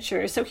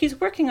miniatures. So he's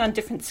working on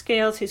different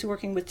scales, he's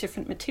working with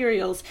different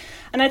materials.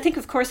 And I think,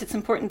 of course, it's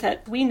important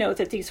that we know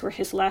that these were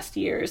his last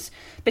years.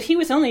 But he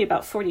was only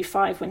about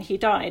 45 when he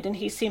died, and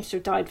he seems to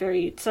have died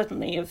very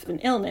suddenly of an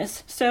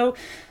illness. So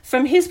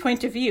from his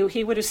point of view,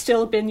 he would have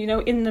still been,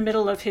 in the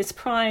middle of his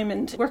prime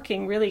and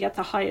working really at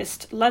the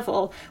highest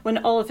level when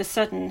all of a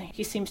sudden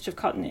he seems to have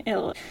gotten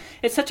ill.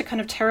 It's such a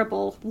kind of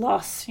terrible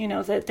loss,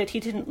 that he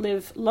didn't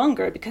live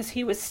longer because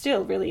he was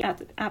still really at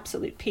the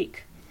absolute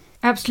peak.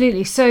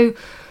 Absolutely. So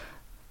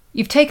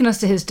you've taken us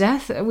to his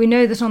death. We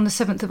know that on the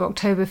 7th of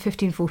October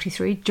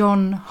 1543,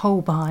 John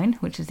Holbein,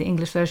 which is the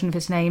English version of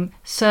his name,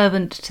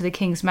 servant to the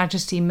King's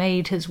Majesty,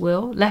 made his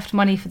will, left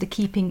money for the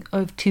keeping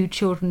of 2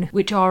 children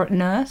which are at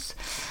nurse,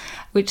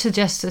 which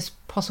suggests a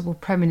possible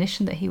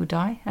premonition that he would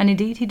die. And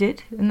indeed he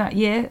did in that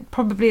year,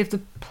 probably of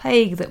the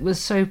plague that was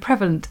so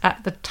prevalent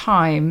at the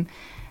time.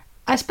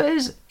 I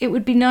suppose it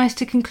would be nice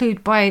to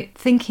conclude by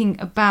thinking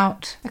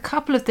about a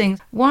couple of things.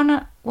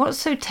 One, what's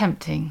so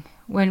tempting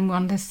when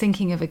one is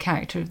thinking of a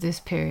character of this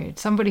period,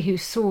 somebody who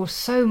saw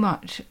so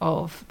much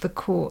of the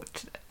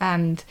court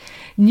and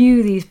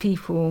knew these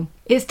people?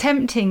 It's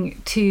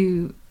tempting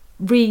to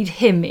read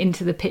him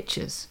into the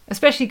pictures,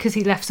 especially because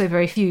he left so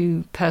very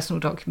few personal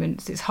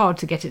documents. It's hard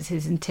to get at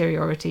his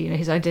interiority,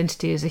 his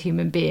identity as a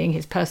human being,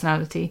 his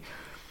personality.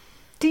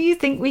 Do you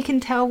think we can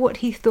tell what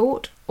he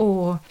thought,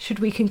 or should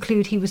we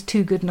conclude he was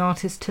too good an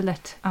artist to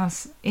let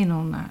us in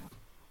on that?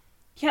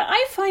 Yeah,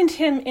 I find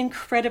him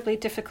incredibly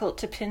difficult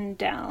to pin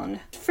down.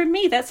 For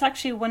me, that's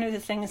actually one of the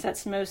things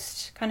that's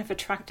most kind of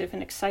attractive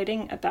and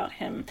exciting about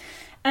him.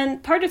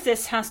 And part of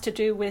this has to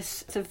do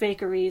with the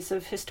vagaries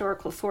of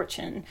historical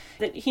fortune,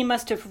 that he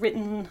must have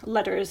written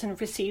letters and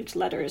received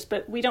letters,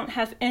 but we don't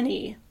have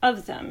any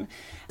of them.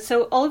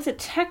 So all of the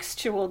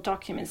textual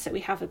documents that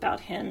we have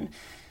about him,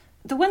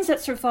 the ones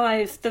that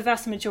survive, the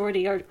vast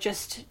majority are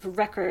just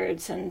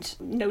records and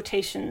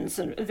notations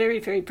and very,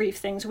 very brief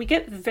things. We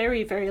get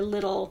very, very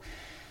little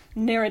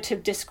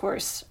narrative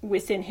discourse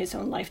within his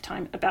own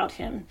lifetime about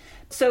him.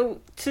 So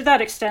to that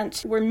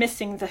extent, we're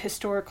missing the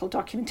historical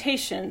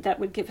documentation that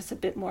would give us a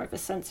bit more of a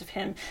sense of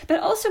him. But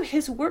also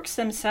his works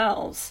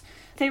themselves,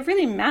 they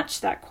really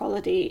match that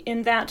quality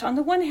in that, on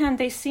the one hand,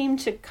 they seem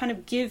to kind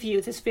of give you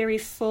this very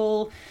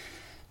full,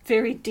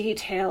 very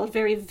detailed,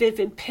 very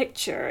vivid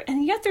picture,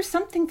 and yet there's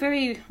something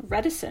very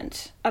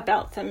reticent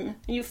about them.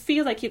 You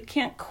feel like you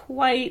can't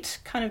quite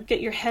kind of get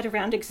your head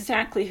around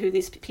exactly who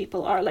these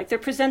people are. Like they're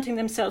presenting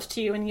themselves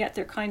to you, and yet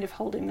they're kind of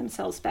holding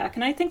themselves back.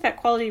 And I think that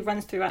quality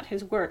runs throughout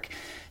his work.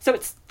 So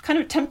it's kind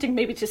of tempting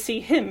maybe to see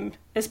him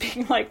as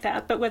being like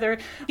that, but whether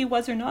he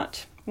was or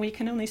not, we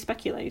can only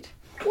speculate.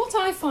 What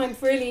I find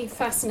really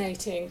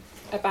fascinating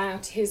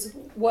about his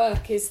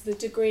work is the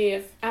degree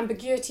of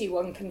ambiguity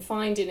one can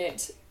find in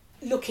it,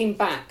 looking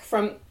back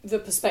from the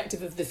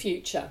perspective of the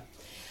future.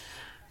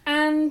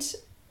 And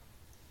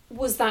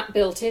was that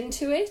built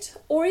into it?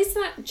 Or is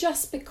that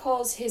just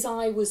because his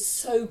eye was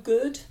so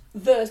good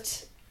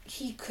that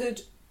he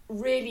could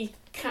really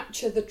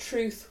capture the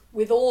truth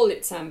with all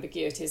its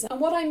ambiguities?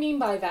 And what I mean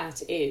by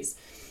that is,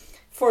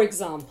 for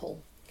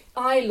example,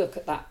 I look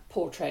at that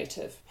portrait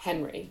of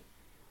Henry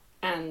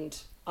and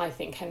I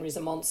think Henry's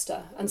a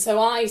monster. And so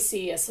I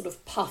see a sort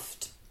of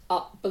puffed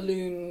up,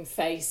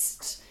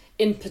 balloon-faced,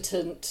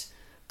 impotent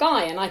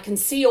guy, and I can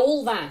see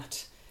all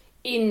that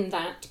in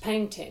that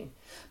painting.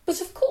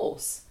 But of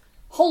course,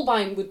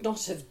 Holbein would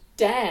not have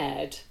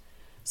dared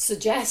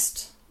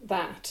suggest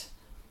that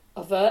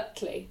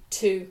overtly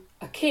to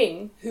a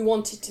king who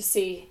wanted to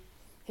see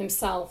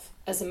himself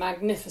as a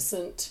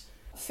magnificent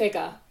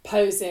figure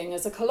posing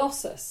as a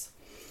colossus.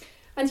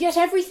 And yet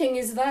everything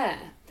is there.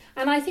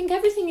 And I think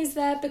everything is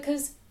there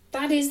because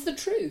that is the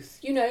truth.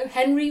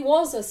 Henry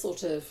was a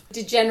sort of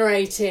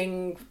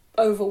degenerating,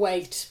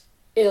 overweight,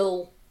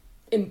 ill,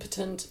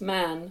 impotent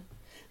man,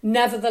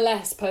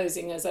 nevertheless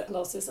posing as a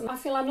colossus. And I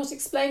feel I'm not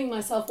explaining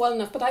myself well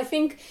enough, but I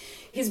think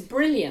his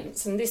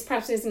brilliance, and this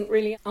perhaps isn't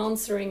really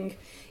answering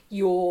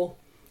your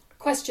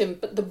question,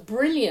 but the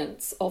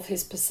brilliance of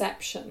his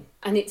perception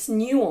and its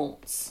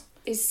nuance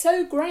is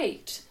so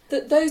great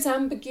that those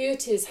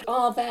ambiguities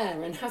are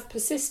there and have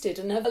persisted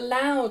and have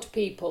allowed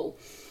people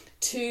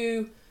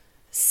to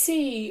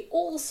see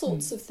all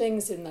sorts of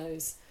things in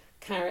those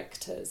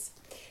characters.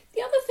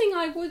 The other thing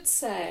I would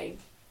say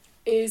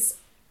is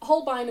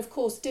Holbein, of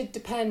course, did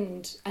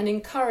depend and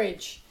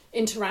encourage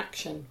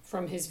interaction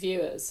from his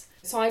viewers.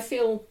 So I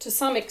feel, to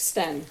some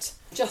extent,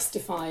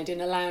 justified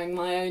in allowing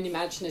my own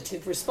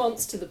imaginative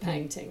response to the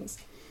paintings.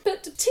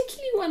 But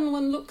particularly when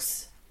one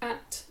looks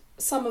at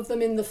some of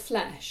them in the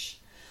flesh,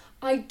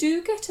 I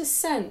do get a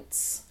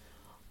sense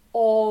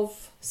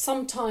of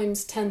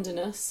sometimes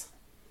tenderness,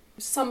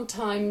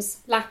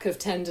 sometimes lack of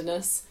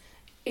tenderness.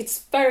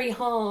 It's very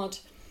hard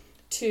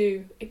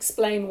to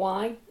explain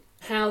why,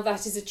 how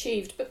that is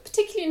achieved, but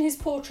particularly in his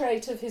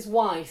portrait of his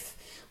wife,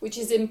 which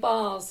is in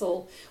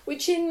Basel,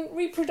 which in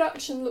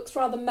reproduction looks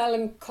rather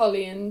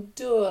melancholy and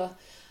dour.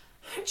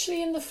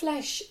 Actually, in the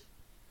flesh,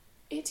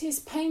 it is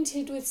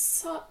painted with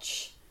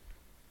such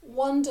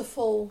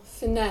wonderful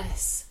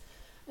finesse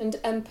and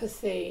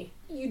empathy.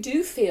 You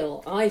do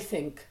feel, I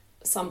think,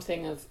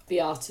 something of the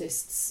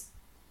artist's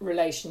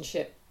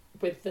relationship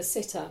with the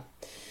sitter.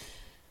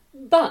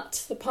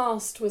 But the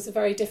past was a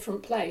very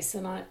different place,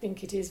 and I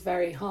think it is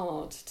very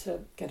hard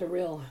to get a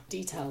real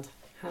detailed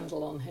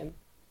handle on him.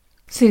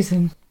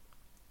 Susan?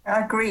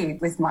 I agree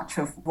with much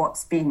of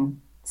what's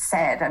been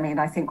said. I mean,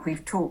 I think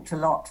we've talked a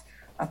lot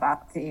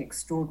about the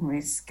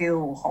extraordinary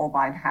skill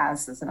Holbein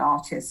has as an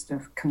artist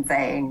of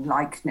conveying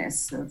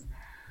likeness, of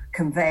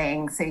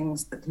conveying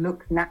things that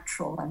look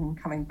natural. I mean,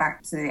 coming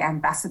back to the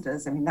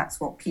ambassadors, I mean, that's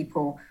what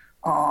people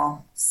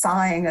are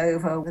sighing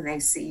over when they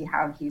see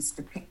how he's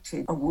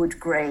depicted a wood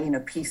grain, a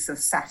piece of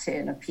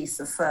satin, a piece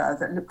of fur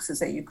that looks as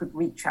though you could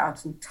reach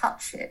out and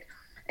touch it.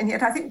 And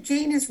yet I think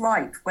Jeanne is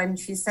right when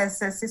she says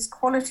there's this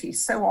quality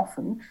so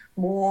often,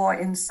 more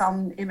in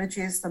some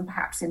images than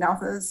perhaps in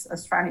others,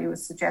 as Franny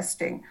was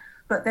suggesting,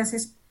 but there's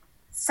this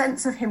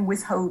sense of him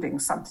withholding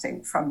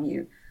something from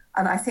you.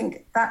 And I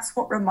think that's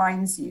what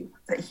reminds you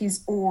that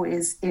he's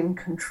always in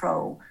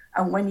control.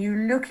 And when you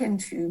look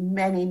into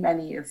many,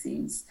 many of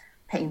these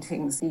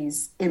paintings,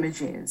 these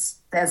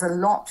images, there's a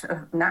lot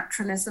of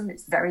naturalism.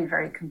 It's very,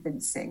 very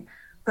convincing.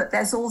 But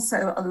there's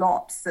also a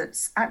lot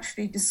that's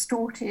actually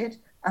distorted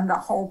and that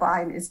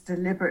Holbein is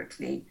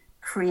deliberately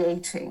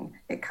creating.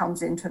 It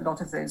comes into a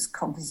lot of those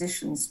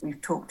compositions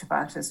we've talked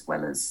about, as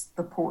well as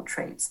the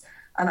portraits.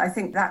 And I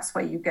think that's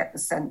where you get the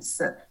sense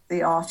that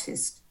the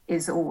artist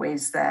is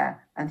always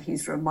there and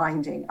he's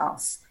reminding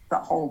us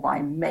that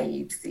Holbein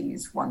made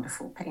these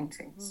wonderful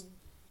paintings.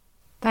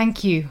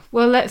 Thank you.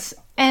 Well, let's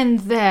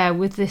end there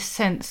with this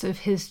sense of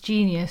his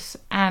genius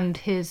and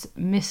his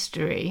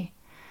mystery.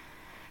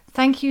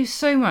 Thank you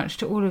so much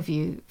to all of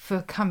you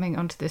for coming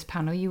onto this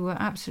panel. You were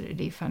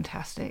absolutely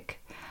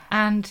fantastic.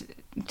 And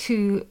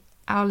to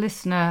our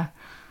listener,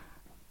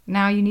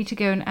 now you need to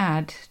go and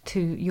add to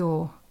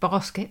your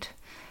basket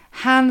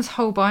Hans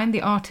Holbein,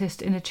 the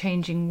Artist in a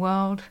Changing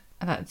World.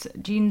 That's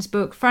Jeanne's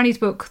book, Franny's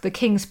book, The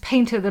King's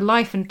Painter, The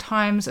Life and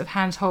Times of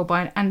Hans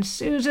Holbein, and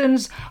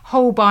Susan's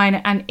Holbein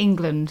and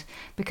England,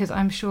 because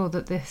I'm sure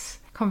that this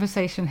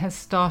conversation has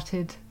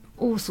started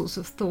all sorts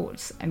of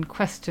thoughts and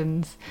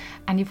questions,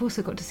 and you've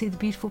also got to see the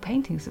beautiful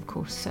paintings, of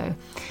course. So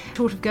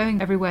short of going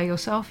everywhere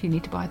yourself, you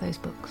need to buy those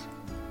books.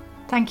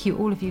 Thank you,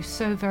 all of you,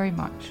 so very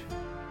much.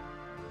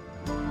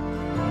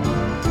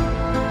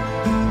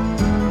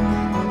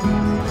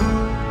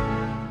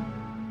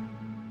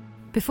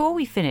 Before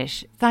we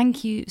finish,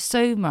 thank you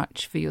so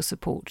much for your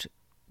support.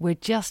 We're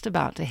just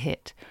about to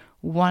hit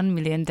 1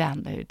 million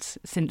downloads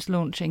since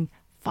launching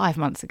 5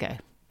 months ago.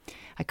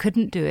 I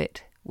couldn't do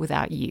it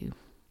without you.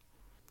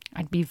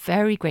 I'd be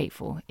very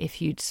grateful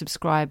if you'd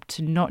subscribe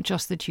to Not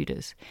Just the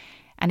Tudors,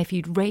 and if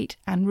you'd rate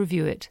and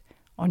review it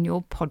on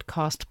your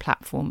podcast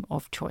platform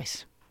of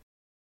choice.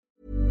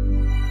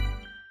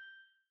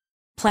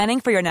 Planning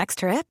for your next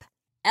trip?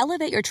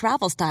 Elevate your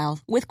travel style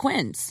with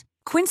Quince.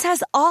 Quince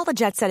has all the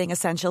jet-setting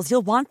essentials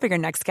you'll want for your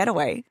next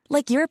getaway,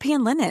 like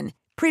European linen,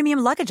 premium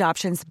luggage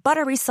options,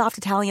 buttery soft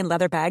Italian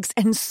leather bags,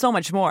 and so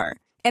much more.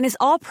 And is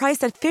all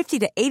priced at 50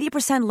 to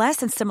 80% less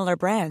than similar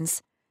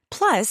brands.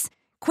 Plus,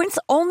 Quince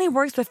only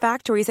works with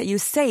factories that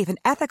use safe and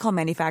ethical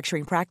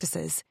manufacturing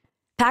practices.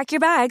 Pack your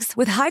bags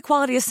with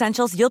high-quality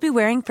essentials you'll be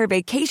wearing for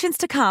vacations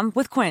to come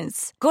with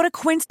Quince. Go to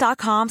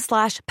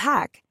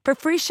quince.com/pack for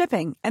free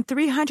shipping and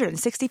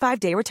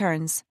 365-day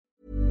returns.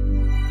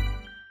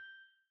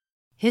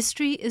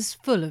 History is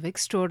full of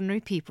extraordinary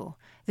people,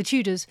 the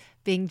Tudors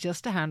being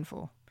just a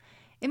handful.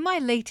 In my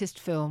latest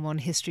film on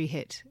History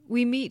Hit,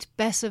 we meet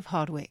Bess of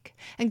Hardwick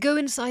and go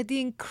inside the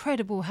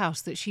incredible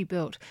house that she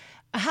built,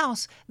 a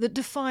house that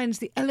defines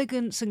the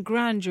elegance and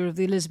grandeur of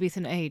the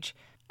Elizabethan age,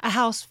 a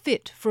house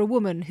fit for a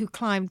woman who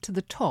climbed to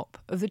the top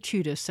of the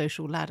Tudor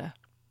social ladder.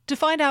 To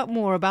find out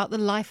more about the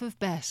life of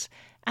Bess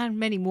and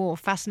many more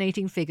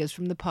fascinating figures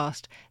from the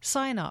past,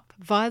 sign up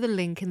via the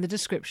link in the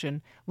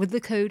description with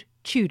the code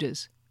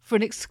TUDORS for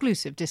an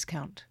exclusive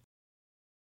discount.